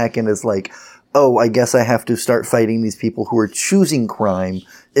comes back and is like, oh, I guess I have to start fighting these people who are choosing crime,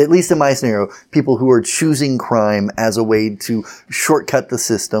 at least in my scenario, people who are choosing crime as a way to shortcut the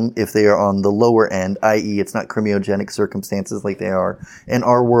system if they are on the lower end, i.e. it's not crimogenic circumstances like they are in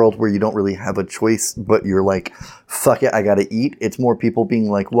our world where you don't really have a choice, but you're like, fuck it, I gotta eat. It's more people being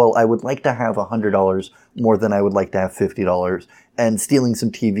like, well, I would like to have $100 more than I would like to have $50. And stealing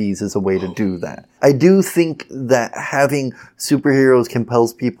some TVs is a way to do that. I do think that having superheroes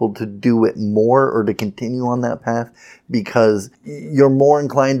compels people to do it more or to continue on that path because you're more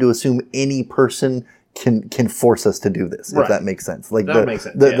inclined to assume any person can force us to do this, if that makes sense. Like that makes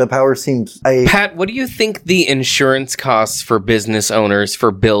sense. The power seems... Pat, what do you think the insurance costs for business owners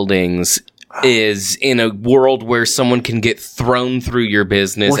for buildings is in a world where someone can get thrown through your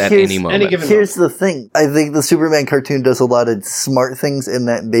business at any moment. Here's the thing. I think the Superman cartoon does a lot of smart things in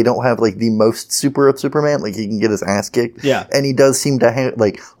that they don't have like the most super of Superman. Like he can get his ass kicked. Yeah. And he does seem to have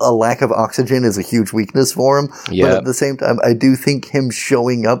like a lack of oxygen is a huge weakness for him. Yeah. But at the same time, I do think him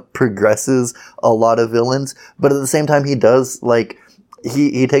showing up progresses a lot of villains. But at the same time, he does like,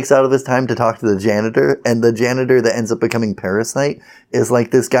 he takes out of his time to talk to the janitor, and the janitor that ends up becoming Parasite is like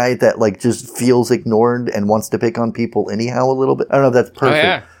this guy that like just feels ignored and wants to pick on people anyhow a little bit. I don't know if that's perfect. Oh,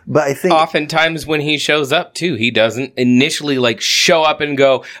 yeah. But I think oftentimes when he shows up too, he doesn't initially like show up and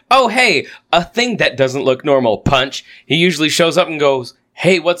go, oh, hey, a thing that doesn't look normal, punch. He usually shows up and goes,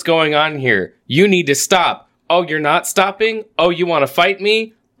 hey, what's going on here? You need to stop. Oh, you're not stopping? Oh, you want to fight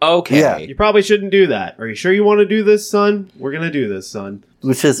me? Okay. Yeah. You probably shouldn't do that. Are you sure you want to do this, son? We're going to do this, son.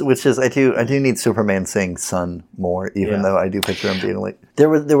 Which is I do need Superman saying son more, even though I do picture him being like there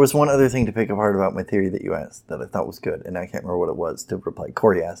was one other thing to pick apart about my theory that you asked that I thought was good, and I can't remember what it was to reply.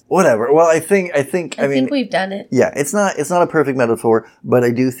 Corey asked. Whatever. Well, I think we've done it. Yeah, it's not a perfect metaphor, but I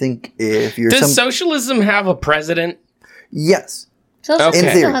do think if you're Does socialism have a president? Yes. Socialism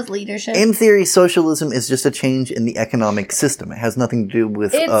In theory. has leadership. In theory, socialism is just a change in the economic system. It has nothing to do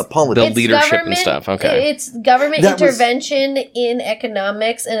with politics. The leadership and stuff. Okay. It's government intervention in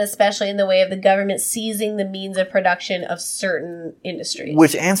economics, and especially in the way of the government seizing the means of production of certain industries.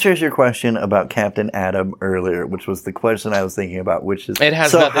 Which answers your question about Captain Atom earlier, which was the question I was thinking about, which is... It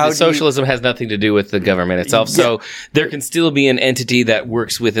has nothing, socialism has nothing to do with the government itself. Yeah. So there can still be an entity that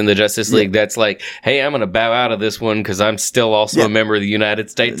works within the Justice League that's like, hey, I'm going to bow out of this one because I'm still also a member of the United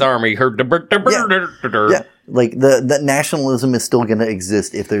States Army. Yeah. Like the nationalism is still going to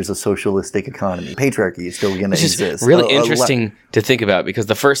exist if there's a socialistic economy. Patriarchy is still going to exist. Really interesting to think about, because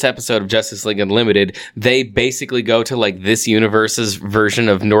the first episode of Justice League Unlimited, they basically go to like this universe's version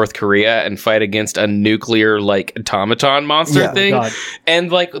of North Korea and fight against a nuclear like automaton monster thing. God.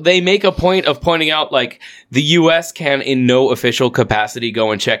 And like they make a point of pointing out like the US can in no official capacity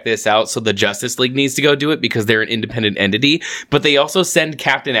go and check this out, so the Justice League needs to go do it because they're an independent entity. But they also send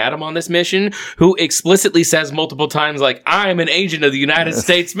Captain Atom on this mission, who explicitly says multiple times like, I'm an agent of the United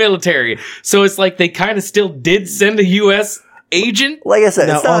States military. So it's like they kind of still did send a US agent. Like I said,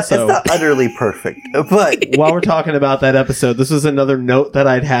 it's not utterly perfect. But while we're talking about that episode, this is another note that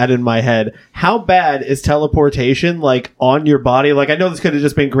I'd had in my head. How bad is teleportation like on your body? Like I know this could have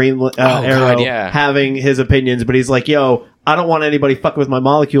just been Green Arrow having his opinions, but he's like, yo, I don't want anybody fucking with my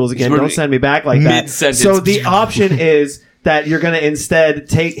molecules again. Don't send me back like that. So the option is that you're going to instead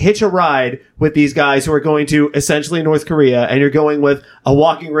hitch a ride with these guys who are going to essentially North Korea, and you're going with a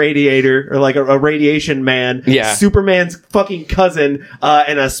walking radiator or like a radiation man, Superman's fucking cousin,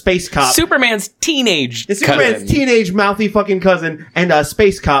 and a space cop. Superman's teenage mouthy fucking cousin and a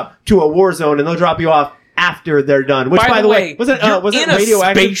space cop to a war zone, and they'll drop you off after they're done. Which, by the way, was it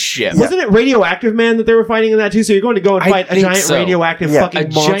radioactive? Spaceship. Wasn't it Radioactive Man that they were fighting in that too? So you're going to go and fight a giant radioactive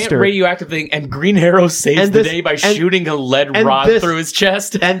fucking monster. Giant radioactive thing, and Green Arrow saves the day by shooting a lead rod through his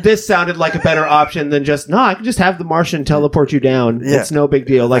chest. And this sounded like a better option than I can just have the Martian teleport you down. Yeah. It's no big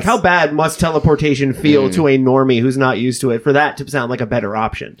deal. Like, how bad must teleportation feel to a normie who's not used to it for that to sound like a better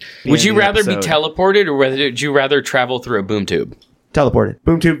option? Would you rather be teleported, or would you rather travel through a boom tube? Teleported.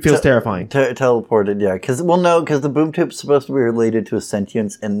 Boom tube feels terrifying. Teleported, yeah. Because the boom tube's supposed to be related to a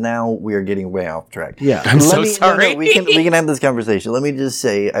sentience, and now we are getting way off track. Yeah. I'm so sorry. No, we can have this conversation. Let me just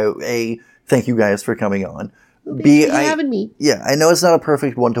say, A, thank you guys for coming on. B, having me. Yeah, I know it's not a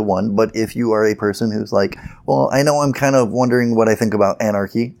perfect one-to-one, but if you are a person who's like, well, I know I'm kind of wondering what I think about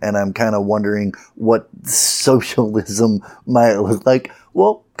anarchy, and I'm kind of wondering what socialism might look like,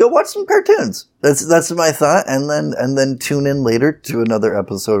 well, go watch some cartoons. That's my thought, and then tune in later to another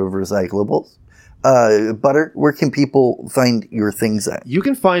episode of Recyclables. Butter, where can people find your things at? You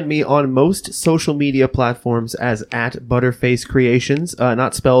can find me on most social media platforms as @Butterface Creations,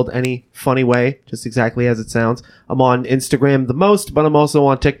 not spelled any funny way, just exactly as it sounds. I'm on Instagram the most, but I'm also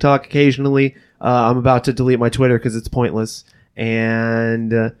on TikTok occasionally. I'm about to delete my Twitter because it's pointless.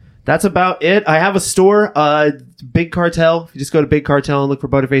 And that's about it. I have a store, Big Cartel. If you just go to Big Cartel and look for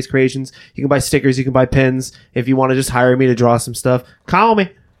Butterface Creations, you can buy stickers, you can buy pins. If you want to just hire me to draw some stuff, call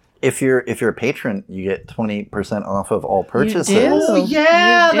me. If you're a patron, you get 20% off of all purchases. Oh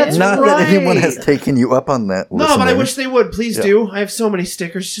yeah, that's not right. That anyone has taken you up on that. No, but I wish they would. Please do. I have so many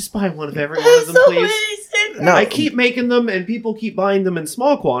stickers. Just buy one of every one of them, please. No. I keep making them, and people keep buying them in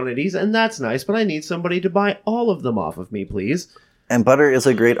small quantities, and that's nice. But I need somebody to buy all of them off of me, please. And Butter is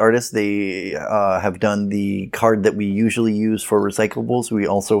a great artist. They have done the card that we usually use for Recyclables. We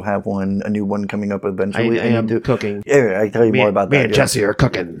also have a new one coming up eventually. I am cooking. Yeah, I tell you more about that. Me and Jesse are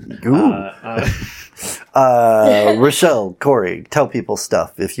cooking. Rochelle, Corey, tell people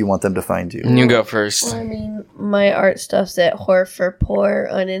stuff if you want them to find you. You go first. Well, I mean, my art stuff's at Whore for Poor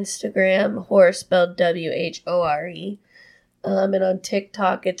on Instagram. Whore spelled WHORE. And on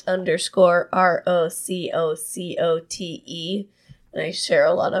TikTok, it's _ROCOCOTE. And I share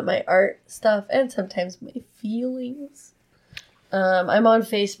a lot of my art stuff and sometimes my feelings. I'm on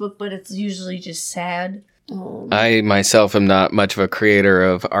Facebook, but it's usually just sad. I myself am not much of a creator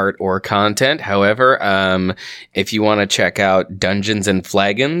of art or content. However, if you want to check out Dungeons and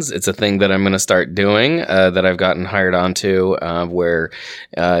Flagons, it's a thing that I'm going to start doing that I've gotten hired onto, where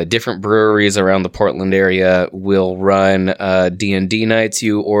different breweries around the Portland area will run D&D nights.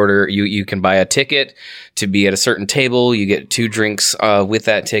 You can buy a ticket to be at a certain table. You get 2 drinks with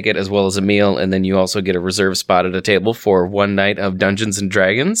that ticket as well as a meal, and then you also get a reserved spot at a table for one night of Dungeons and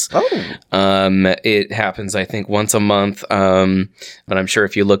Dragons. It happens, I think, once a month, but I'm sure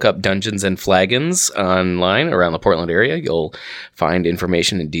if you look up Dungeons and Flagons online around the Portland area, you'll find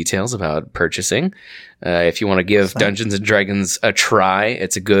information and details about purchasing. If you want to give Dungeons and Dragons a try,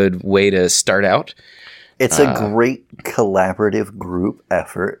 it's a good way to start out. It's a great collaborative group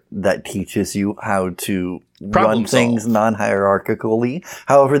effort that teaches you how to run things non-hierarchically.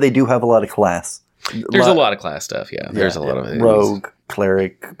 However, they do have a lot of class. There's a lot of class stuff, yeah. There's a lot of things. Rogue,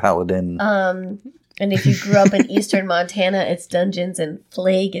 cleric, paladin. And if you grew up in eastern Montana, it's Dungeons and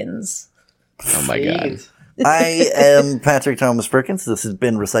Flagons. Oh my god. I am Patrick Thomas Perkins. This has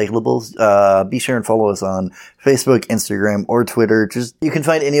been Recyclables. Be sure and follow us on Facebook, Instagram, or Twitter. You can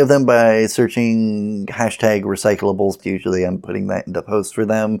find any of them by searching #Recyclables. Usually I'm putting that into posts for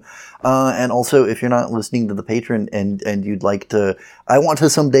them. And also, if you're not listening to the patron and you'd like to, I want to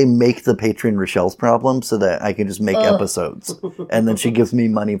someday make the patron Rochelle's problem so that I can just make episodes. And then she gives me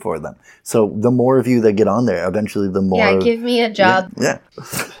money for them. So the more of you that get on there, eventually the more... Yeah, give me a job. Yeah.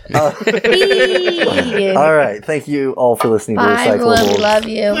 All right. Thank you all for listening to Recyclables. I love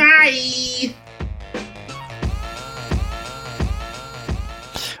you. Bye.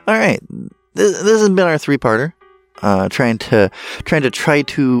 All right. This has been our 3-parter. Trying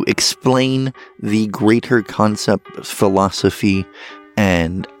to explain the greater concept, philosophy,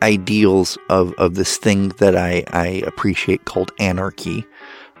 and ideals of this thing that I appreciate called anarchy.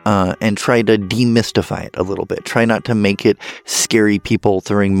 And try to demystify it a little bit. Try not to make it scary people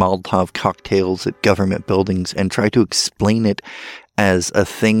throwing Molotov cocktails at government buildings, and try to explain it as a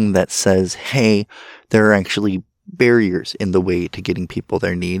thing that says, hey, there are actually barriers in the way to getting people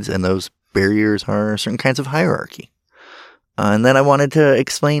their needs, and those barriers are certain kinds of hierarchy. And then I wanted to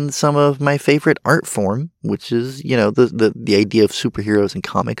explain some of my favorite art form, which is, the idea of superheroes and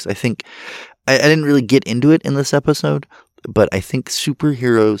comics. I think I didn't really get into it in this episode, but I think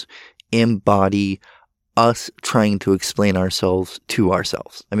superheroes embody us trying to explain ourselves to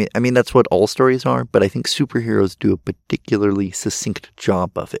ourselves. I mean that's what all stories are, but I think superheroes do a particularly succinct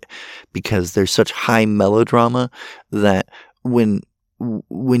job of it because there's such high melodrama that when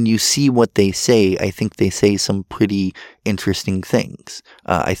you see what they say, I think they say some pretty interesting things.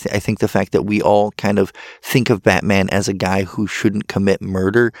 I think the fact that we all kind of think of Batman as a guy who shouldn't commit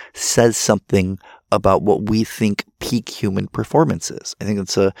murder says something about what we think peak human performance is. I think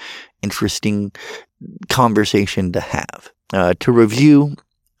it's a interesting conversation to have. To review,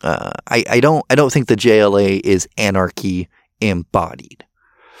 I don't think the JLA is anarchy embodied,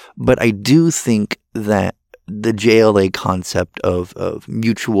 but I do think that the JLA concept of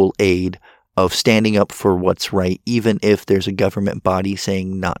mutual aid, of standing up for what's right, even if there's a government body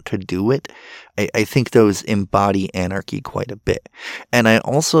saying not to do it, I think those embody anarchy quite a bit. And I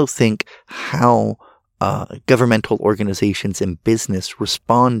also think how governmental organizations and business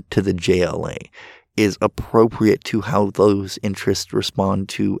respond to the JLA is appropriate to how those interests respond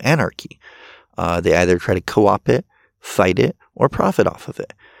to anarchy. They either try to co-opt it, fight it, or profit off of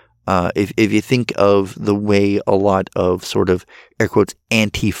it. If you think of the way a lot of sort of, air quotes,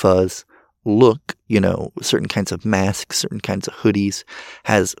 Antifas look, certain kinds of masks, certain kinds of hoodies,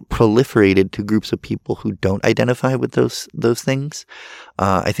 has proliferated to groups of people who don't identify with those things.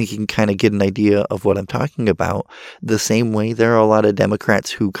 I think you can kind of get an idea of what I'm talking about. The same way there are a lot of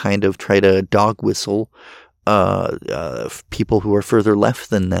Democrats who kind of try to dog whistle people who are further left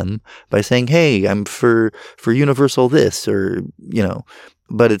than them by saying, hey, I'm for universal this, or,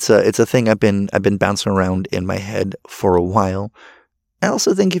 but it's a thing I've been bouncing around in my head for a while. I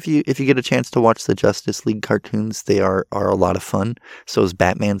also think if you get a chance to watch the Justice League cartoons, they are a lot of fun. So is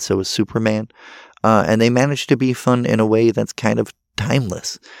Batman, so is Superman. And they manage to be fun in a way that's kind of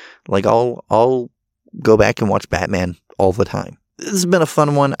timeless. Like, I'll go back and watch Batman all the time. This has been a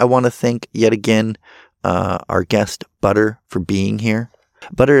fun one. I want to thank yet again our guest, Butter, for being here.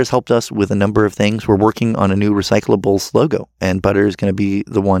 Butter has helped us with a number of things. We're working on a new Recyclables logo, and Butter is going to be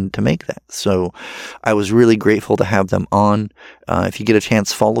the one to make that. So I was really grateful to have them on. If you get a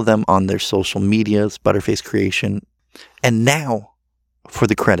chance, follow them on their social medias, Butterface Creation. And now for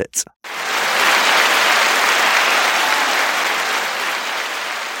the credits.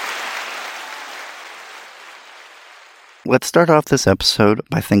 Let's start off this episode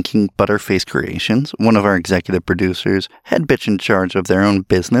by thanking Butterface Creations, one of our executive producers, head bitch in charge of their own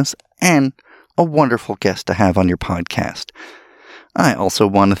business, and a wonderful guest to have on your podcast. I also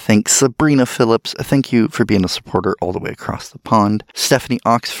want to thank Sabrina Phillips. Thank you for being a supporter all the way across the pond. Stephanie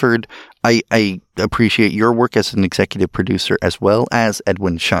Oxford, I appreciate your work as an executive producer, as well as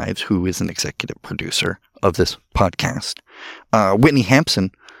Edwin Shives, who is an executive producer of this podcast. Whitney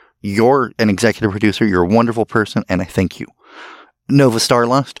Hampson, you're an executive producer. You're a wonderful person, and I thank you. Nova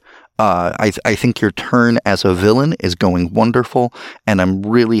Starlust, I think your turn as a villain is going wonderful, and I'm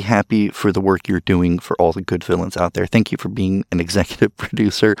really happy for the work you're doing for all the good villains out there. Thank you for being an executive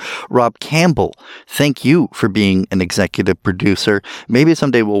producer. Rob Campbell, thank you for being an executive producer. Maybe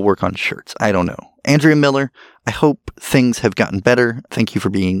someday we'll work on shirts. I don't know. Andrea Miller, I hope things have gotten better. Thank you for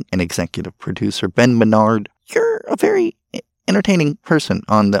being an executive producer. Ben Menard, you're a very entertaining person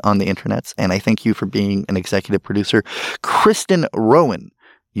on the internets, and I thank you for being an executive producer. Kristen Rowan,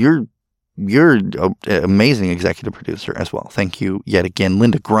 you're an amazing executive producer as well. Thank you yet again.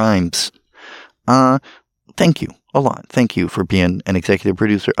 Linda Grimes, thank you a lot. Thank you for being an executive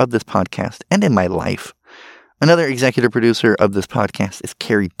producer of this podcast and in my life. Another executive producer of this podcast is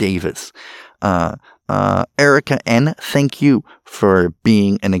Carrie Davis. Erica N., thank you for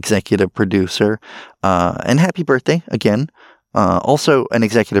being an executive producer. And happy birthday again. Also an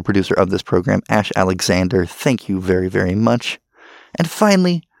executive producer of this program, Ash Alexander. Thank you very, very much. And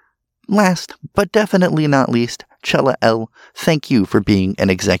finally, last but definitely not least, Chella L., thank you for being an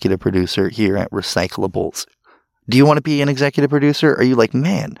executive producer here at Recyclables. Do you want to be an executive producer? Are you like,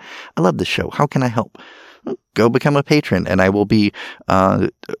 man, I love this show. How can I help? Go become a patron, and I will be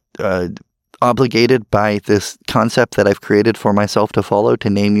obligated by this concept that I've created for myself to follow to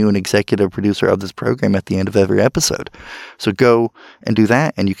name you an executive producer of this program at the end of every episode. So go and do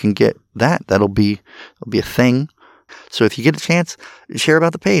that, and you can get that. That'll be a thing. So if you get a chance, share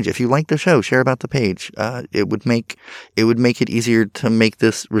about the page. If you like the show, share about the page. It would make it easier to make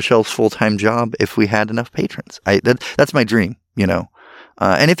this Rochelle's full-time job if we had enough patrons. That's my dream, you know.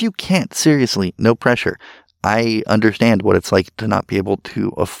 And if you can't, seriously, no pressure. I understand what it's like to not be able to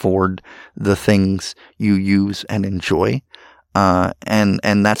afford the things you use and enjoy.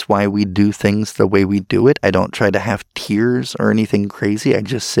 And that's why we do things the way we do it. I don't try to have tiers or anything crazy. I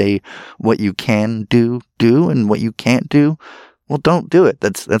just say what you can do, and what you can't do, well, don't do it.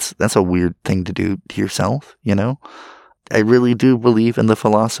 That's a weird thing to do to yourself, you know? I really do believe in the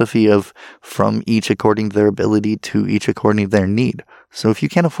philosophy of from each according to their ability to each according to their need. So if you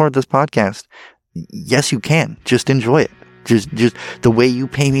can't afford this podcast, yes, you can. Just enjoy it. Just the way you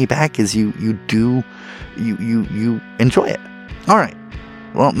pay me back is you enjoy it. All right.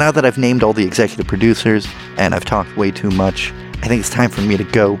 Well, now that I've named all the executive producers and I've talked way too much, I think it's time for me to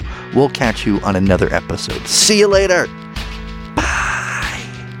go. We'll catch you on another episode. See you later. Bye.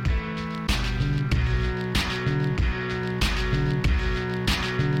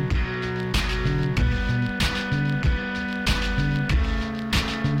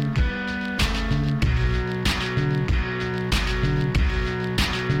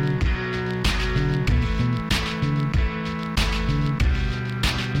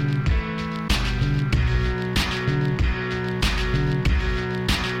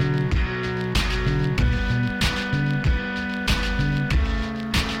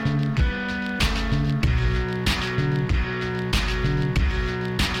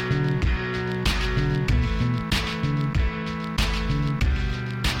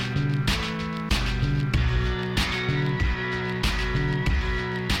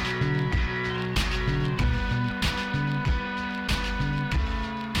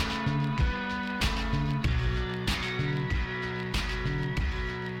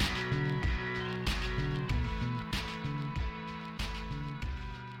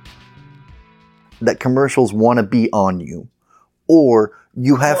 That commercials want to be on you, or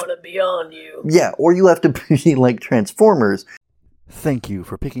you have to be on you. Yeah, or you have to be like Transformers. Thank you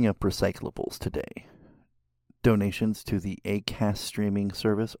for picking up Recyclables today. Donations to the Acast streaming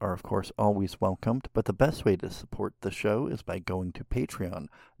service are, of course, always welcomed, but the best way to support the show is by going to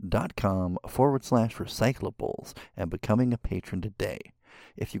patreon.com/recyclables and becoming a patron today.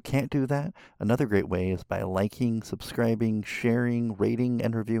 If you can't do that, another great way is by liking, subscribing, sharing, rating,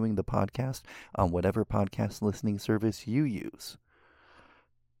 and reviewing the podcast on whatever podcast listening service you use.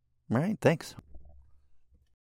 All right, thanks.